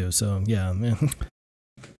season 2. So yeah, man.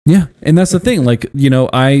 Yeah. And that's the thing.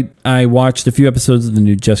 I watched a few episodes of the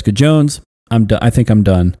new Jessica Jones. I think I'm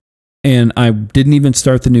done. And I didn't even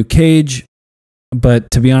start the new Cage, but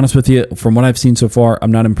to be honest with you, from what I've seen so far,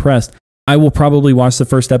 I'm not impressed. I will probably watch the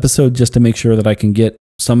first episode just to make sure that I can get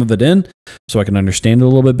some of it in so I can understand it a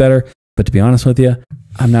little bit better. But to be honest with you,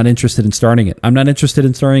 I'm not interested in starting it. I'm not interested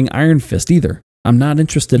in starting Iron Fist either. I'm not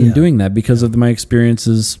interested in doing that because of my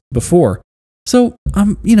experiences before. So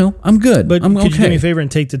I'm good. But I'm could okay. you do me a favor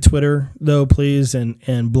and take to Twitter though, please,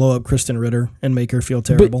 and blow up Kristen Ritter and make her feel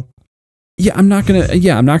terrible? I'm not gonna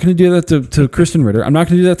do that to Kristen Ritter. I'm not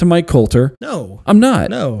gonna do that to Mike Coulter. No, I'm not.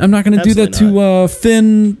 No, I'm not gonna do that to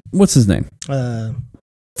Finn. What's his name?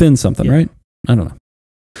 Finn something, right? I don't know.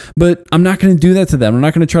 But I'm not gonna do that to them. I'm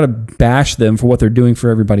not gonna try to bash them for what they're doing for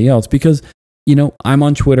everybody else because I'm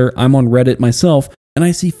on Twitter, I'm on Reddit myself, and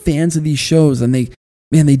I see fans of these shows and they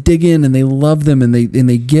dig in and they love them and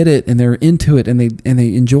they get it and they're into it and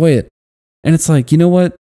they enjoy it. And it's like, you know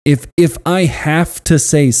what? If I have to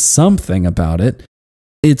say something about it,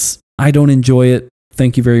 it's I don't enjoy it.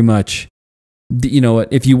 Thank you very much. You know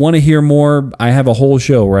what? If you want to hear more, I have a whole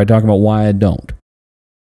show where I talk about why I don't.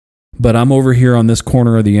 But I'm over here on this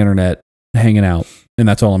corner of the internet hanging out, and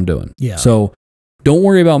that's all I'm doing. Yeah. So don't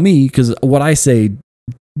worry about me because what I say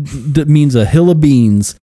means a hill of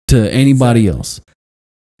beans to anybody else.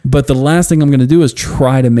 But the last thing I'm going to do is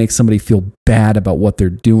try to make somebody feel bad about what they're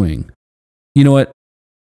doing. You know what?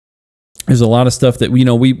 There's a lot of stuff that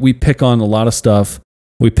we pick on a lot of stuff.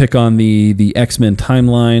 We pick on the X-Men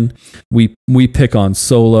timeline. We pick on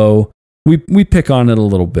Solo. We pick on it a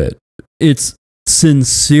little bit. It's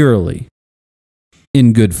sincerely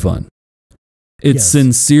in good fun. It's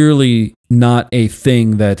sincerely not a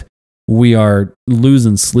thing that we are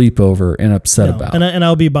losing sleep over and upset about. And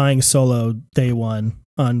I'll be buying Solo day one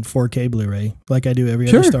on 4K Blu-ray like I do every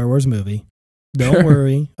other Star Wars movie. Don't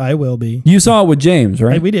worry, I will be. You saw it with James,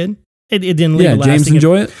 right? We did. It didn't leave a lasting... James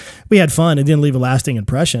enjoy it? We had fun. It didn't leave a lasting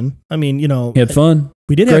impression. I mean, He had fun?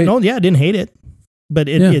 We did have... No, I didn't hate it. But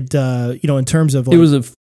it in terms of... it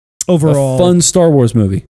was overall... a fun Star Wars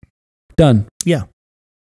movie. Done. Yeah.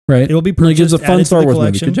 Right? It will be purchased, it was a fun Star Wars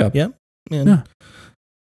movie. Good job. Yep. Yeah.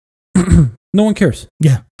 No one cares.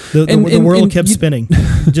 Yeah. The world kept spinning.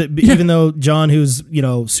 Even though John, who's,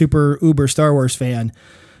 super uber Star Wars fan,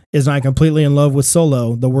 is not completely in love with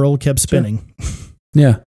Solo, the world kept spinning.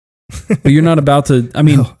 Yeah. But you're not about to, I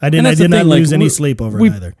mean, no, I did not lose any sleep over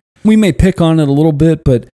it either. We may pick on it a little bit,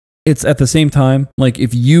 but it's at the same time, like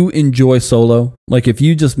if you enjoy Solo, like if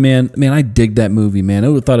you just, man, I dig that movie, man.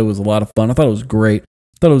 I thought it was a lot of fun. I thought it was great.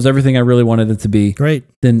 I thought it was everything I really wanted it to be. Great.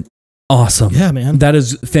 Then awesome. Yeah, man. That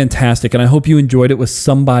is fantastic. And I hope you enjoyed it with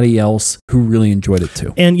somebody else who really enjoyed it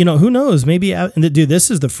too. And, who knows? Maybe, dude, this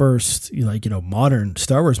is the first, modern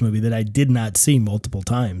Star Wars movie that I did not see multiple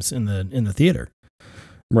times in the theater.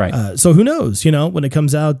 Right. So who knows, when it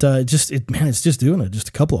comes out, it's just doing it just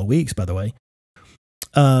a couple of weeks, by the way.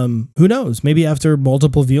 Who knows? Maybe after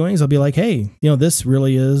multiple viewings, I'll be like, hey, this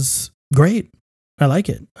really is great. I like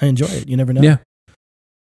it. I enjoy it. You never know. Yeah.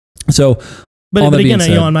 So, but again,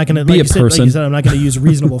 I'm not going to, like you said, I'm not going to use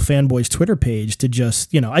Reasonable Fanboy's Twitter page to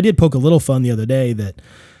just, I did poke a little fun the other day that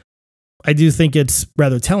I do think it's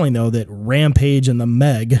rather telling though, that Rampage and the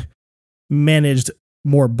Meg managed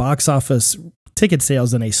more box office ticket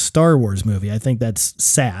sales than a Star Wars movie. I think that's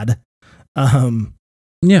sad.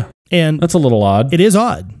 Yeah. And that's a little odd. It is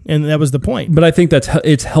odd. And that was the point. But I think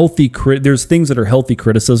it's healthy. There's things that are healthy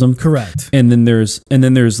criticism. Correct. And then there's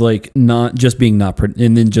like not being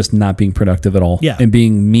productive at all. Yeah. And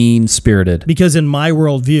being mean spirited. Because in my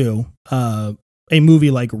worldview, a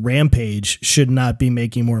movie like Rampage should not be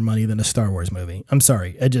making more money than a Star Wars movie. I'm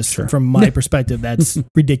sorry. From my perspective, that's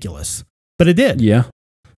ridiculous. But it did. Yeah.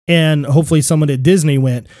 And hopefully someone at Disney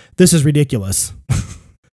went, this is ridiculous.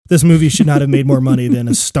 This movie should not have made more money than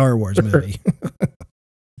a Star Wars movie.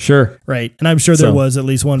 Sure. Right. And I'm sure there was at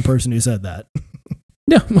least one person who said that.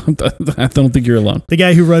 Yeah. I don't think you're alone. The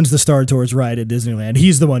guy who runs the Star Tours ride at Disneyland,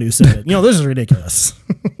 he's the one who said it. This is ridiculous.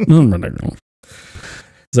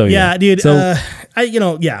 So yeah, dude. So,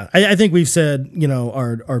 I think we've said,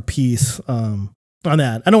 our piece on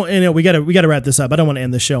that. I don't, we got to wrap this up. I don't want to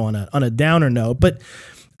end the show on a downer note, but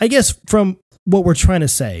I guess from what we're trying to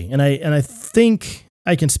say, and I think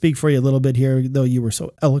I can speak for you a little bit here, though you were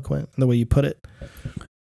so eloquent in the way you put it.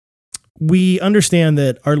 We understand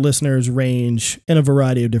that our listeners range in a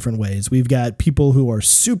variety of different ways. We've got people who are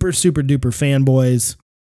super, super duper fanboys.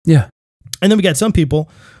 Yeah. And then we got some people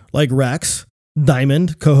like Rex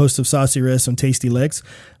Diamond, co-host of Saucy Wrists and Tasty Licks,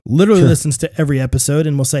 literally listens to every episode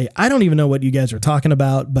and will say, I don't even know what you guys are talking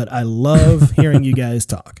about, but I love hearing you guys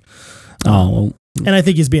talk. And I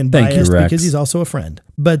think he's being biased because he's also a friend.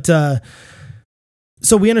 But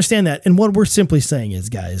so we understand that. And what we're simply saying is,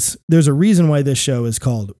 guys, there's a reason why this show is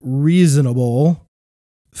called Reasonable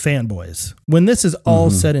Fanboys. When this is all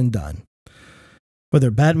said and done, whether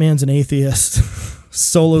Batman's an atheist,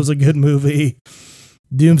 Solo's a good movie,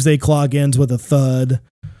 Doomsday Clock ends with a thud,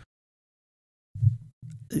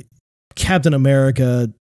 Captain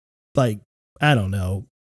America, like, I don't know,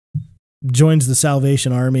 joins the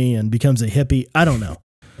Salvation Army and becomes a hippie. I don't know.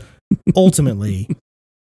 Ultimately,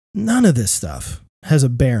 none of this stuff has a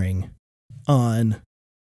bearing on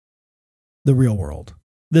the real world.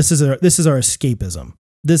 This is our escapism.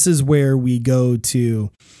 This is where we go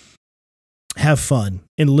to have fun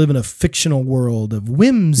and live in a fictional world of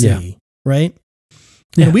whimsy, right?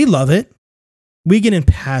 Yeah. And we love it. We get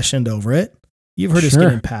impassioned over it. You've heard us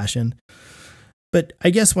get impassioned. But I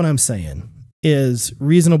guess what I'm saying is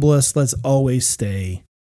reasonableness. Let's always stay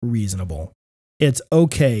reasonable. It's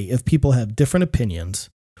okay if people have different opinions.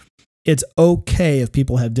 It's okay if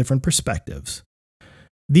people have different perspectives.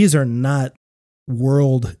 These are not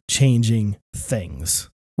world-changing things.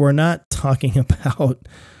 We're not talking about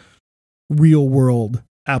real-world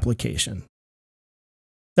application.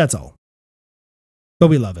 That's all. But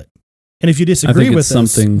we love it. And if you disagree with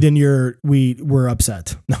us, then we're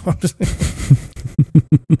upset. No, I'm just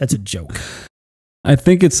that's a joke. I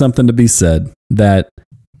think it's something to be said that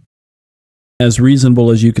as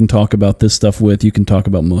reasonable as you can talk about this stuff with, you can talk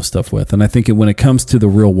about most stuff with. And I think when it comes to the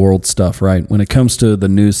real world stuff, right? When it comes to the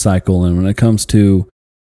news cycle and when it comes to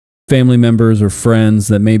family members or friends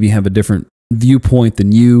that maybe have a different viewpoint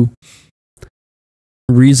than you,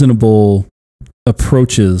 reasonable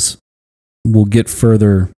approaches will get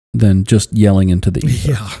further than just yelling into the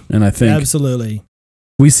ether. Yeah. And I think absolutely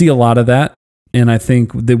we see a lot of that. And I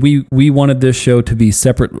think that we wanted this show to be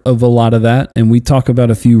separate of a lot of that. And we talk about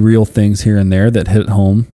a few real things here and there that hit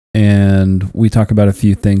home. And we talk about a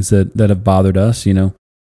few things that have bothered us, you know.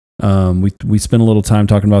 We spent a little time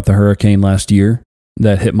talking about the hurricane last year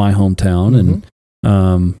that hit my hometown. Mm-hmm.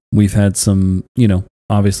 And we've had some, you know,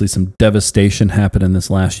 obviously some devastation happen in this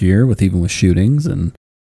last year with shootings and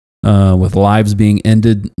with lives being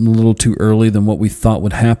ended a little too early than what we thought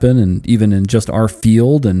would happen. And even in just our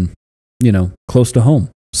field and, you know, close to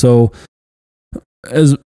home. So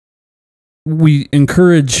as we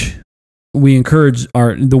encourage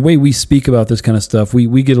the way we speak about this kind of stuff,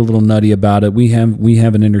 we get a little nutty about it. We have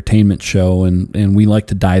an entertainment show and we like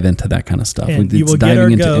to dive into that kind of stuff. And you will get our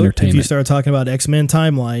goat if you start talking about X-Men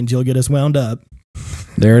timelines, you'll get us wound up.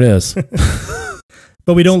 There it is.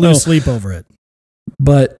 But we don't lose sleep over it.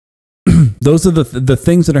 But those are the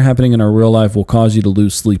things that are happening in our real life will cause you to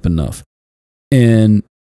lose sleep enough. And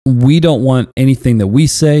we don't want anything that we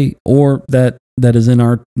say or that is in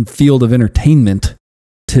our field of entertainment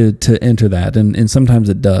to enter that. And sometimes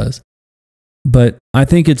it does. But I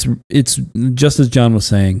think it's just as John was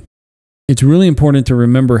saying, it's really important to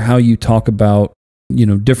remember how you talk about, you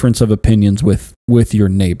know, difference of opinions with your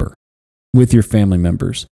neighbor, with your family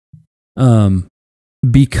members.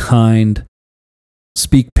 Be kind,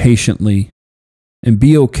 speak patiently, and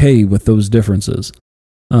be okay with those differences.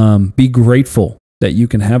 Be grateful that you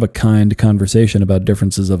can have a kind conversation about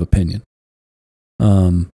differences of opinion.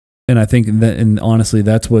 And I think that, and honestly,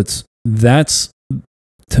 that's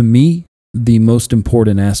to me, the most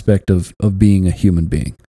important aspect of being a human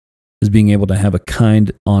being is being able to have a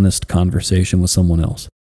kind, honest conversation with someone else.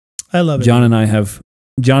 I love it. John and I have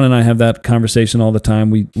that conversation all the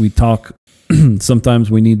time. We talk.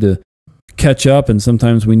 Sometimes we need to catch up and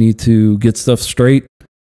sometimes we need to get stuff straight,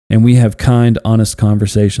 and we have kind, honest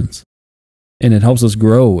conversations. And it helps us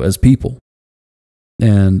grow as people.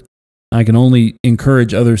 And I can only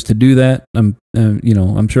encourage others to do that. I'm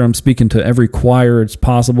sure I'm speaking to every choir it's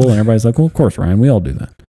possible, and everybody's like, well, of course, Ryan, we all do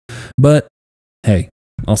that. But hey,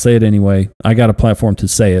 I'll say it anyway. I got a platform to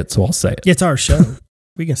say it, so I'll say it. It's our show.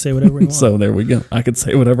 We can say whatever we want. So there we go. I can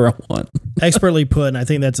say whatever I want. Expertly put, and I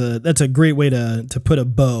think that's a great way to put a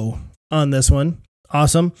bow on this one.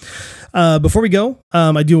 Awesome. Before we go,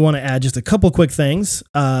 I do want to add just a couple quick things.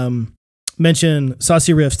 Mention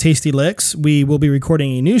Saucy Riff's Tasty Licks. We will be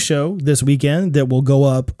recording a new show this weekend that will go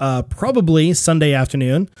up probably Sunday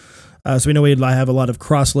afternoon. So we know we have a lot of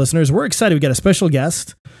cross listeners. We're excited. We got a special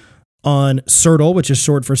guest on Sertle, which is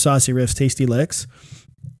short for Saucy Riff's Tasty Licks.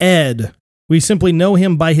 Ed. We simply know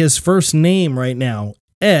him by his first name right now.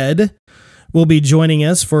 Ed will be joining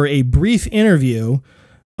us for a brief interview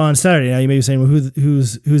on Saturday. Now you may be saying, well,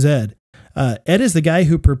 who's Ed? Ed is the guy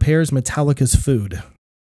who prepares Metallica's food.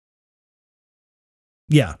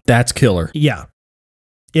 Yeah. That's killer. Yeah.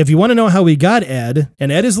 If you want to know how we got Ed,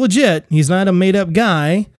 and Ed is legit, he's not a made-up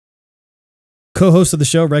guy. Co-host of the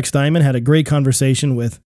show, Rex Diamond, had a great conversation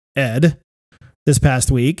with Ed this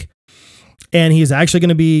past week. And he's actually going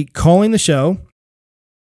to be calling the show.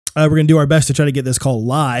 We're going to do our best to try to get this call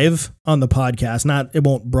live on the podcast. It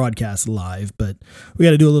won't broadcast live, but we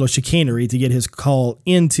got to do a little chicanery to get his call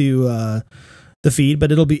into the feed,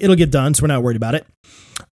 but it'll get done, so we're not worried about it.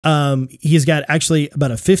 He's got actually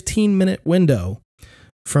about a 15-minute window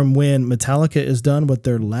from when Metallica is done with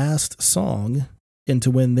their last song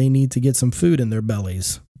into when they need to get some food in their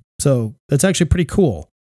bellies. So that's actually pretty cool.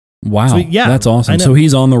 Wow. So, yeah, that's awesome. So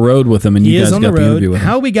he's on the road with him, and you guys got the interview with him.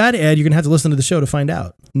 How we got Ed, you're going to have to listen to the show to find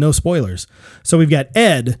out. No spoilers. So we've got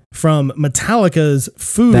Ed from Metallica's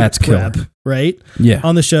Food Prep, right? Yeah.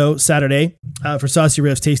 On the show Saturday for Saucy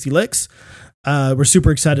Riffs Tasty Licks. We're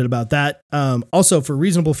super excited about that. Also, for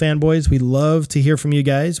Reasonable Fanboys, we love to hear from you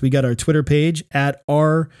guys. We got our Twitter page at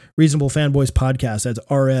our Reasonable Fanboys Podcast. That's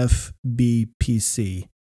RFBPC.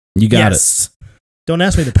 You got it. Don't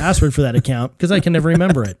ask me the password for that account because I can never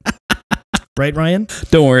remember it. Right, Ryan?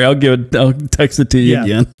 Don't worry. I'll text it to you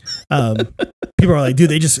again. People are like,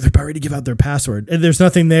 dude, they're about ready to give out their password. And there's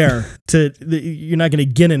nothing there you're not going to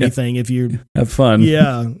get anything if you have fun.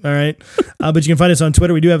 Yeah. All right. But you can find us on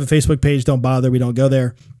Twitter. We do have a Facebook page. Don't bother. We don't go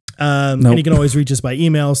there. And you can always reach us by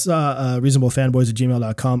email,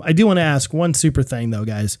 reasonablefanboys@gmail.com. I do want to ask one super thing though,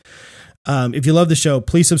 guys. If you love the show,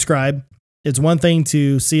 please subscribe. It's one thing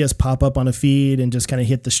to see us pop up on a feed and just kind of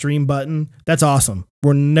hit the stream button. That's awesome.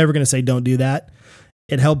 We're never going to say don't do that.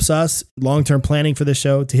 It helps us long-term planning for the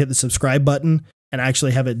show to hit the subscribe button and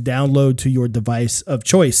actually have it download to your device of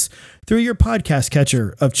choice through your podcast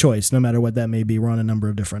catcher of choice, no matter what that may be. We're on a number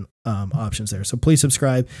of different options there. So please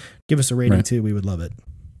subscribe. Give us a rating too. We would love it.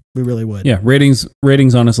 We really would. Yeah, ratings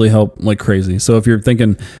honestly help like crazy. So if you're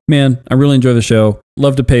thinking, man, I really enjoy the show,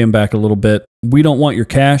 love to pay him back a little bit. We don't want your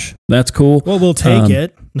cash. That's cool. Well, we'll take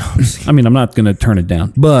it. No, I mean, I'm not going to turn it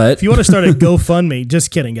down. But if you want to start a GoFundMe,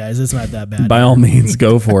 just kidding, guys. It's not that bad. By all means,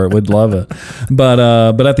 go for it. We'd love it. But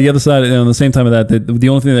at the other side, on the same time of that, the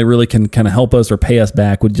only thing that really can kind of help us or pay us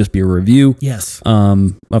back would just be a review. Yes.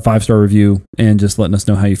 A 5-star review and just letting us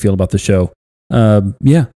know how you feel about the show.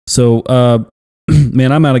 Yeah. So,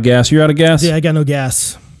 man, I'm out of gas. You're out of gas? Yeah, I got no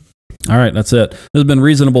gas. All right, that's it. This has been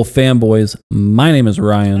Reasonable Fanboys. My name is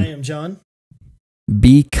Ryan. I am John.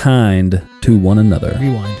 Be kind to one another.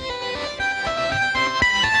 Rewind.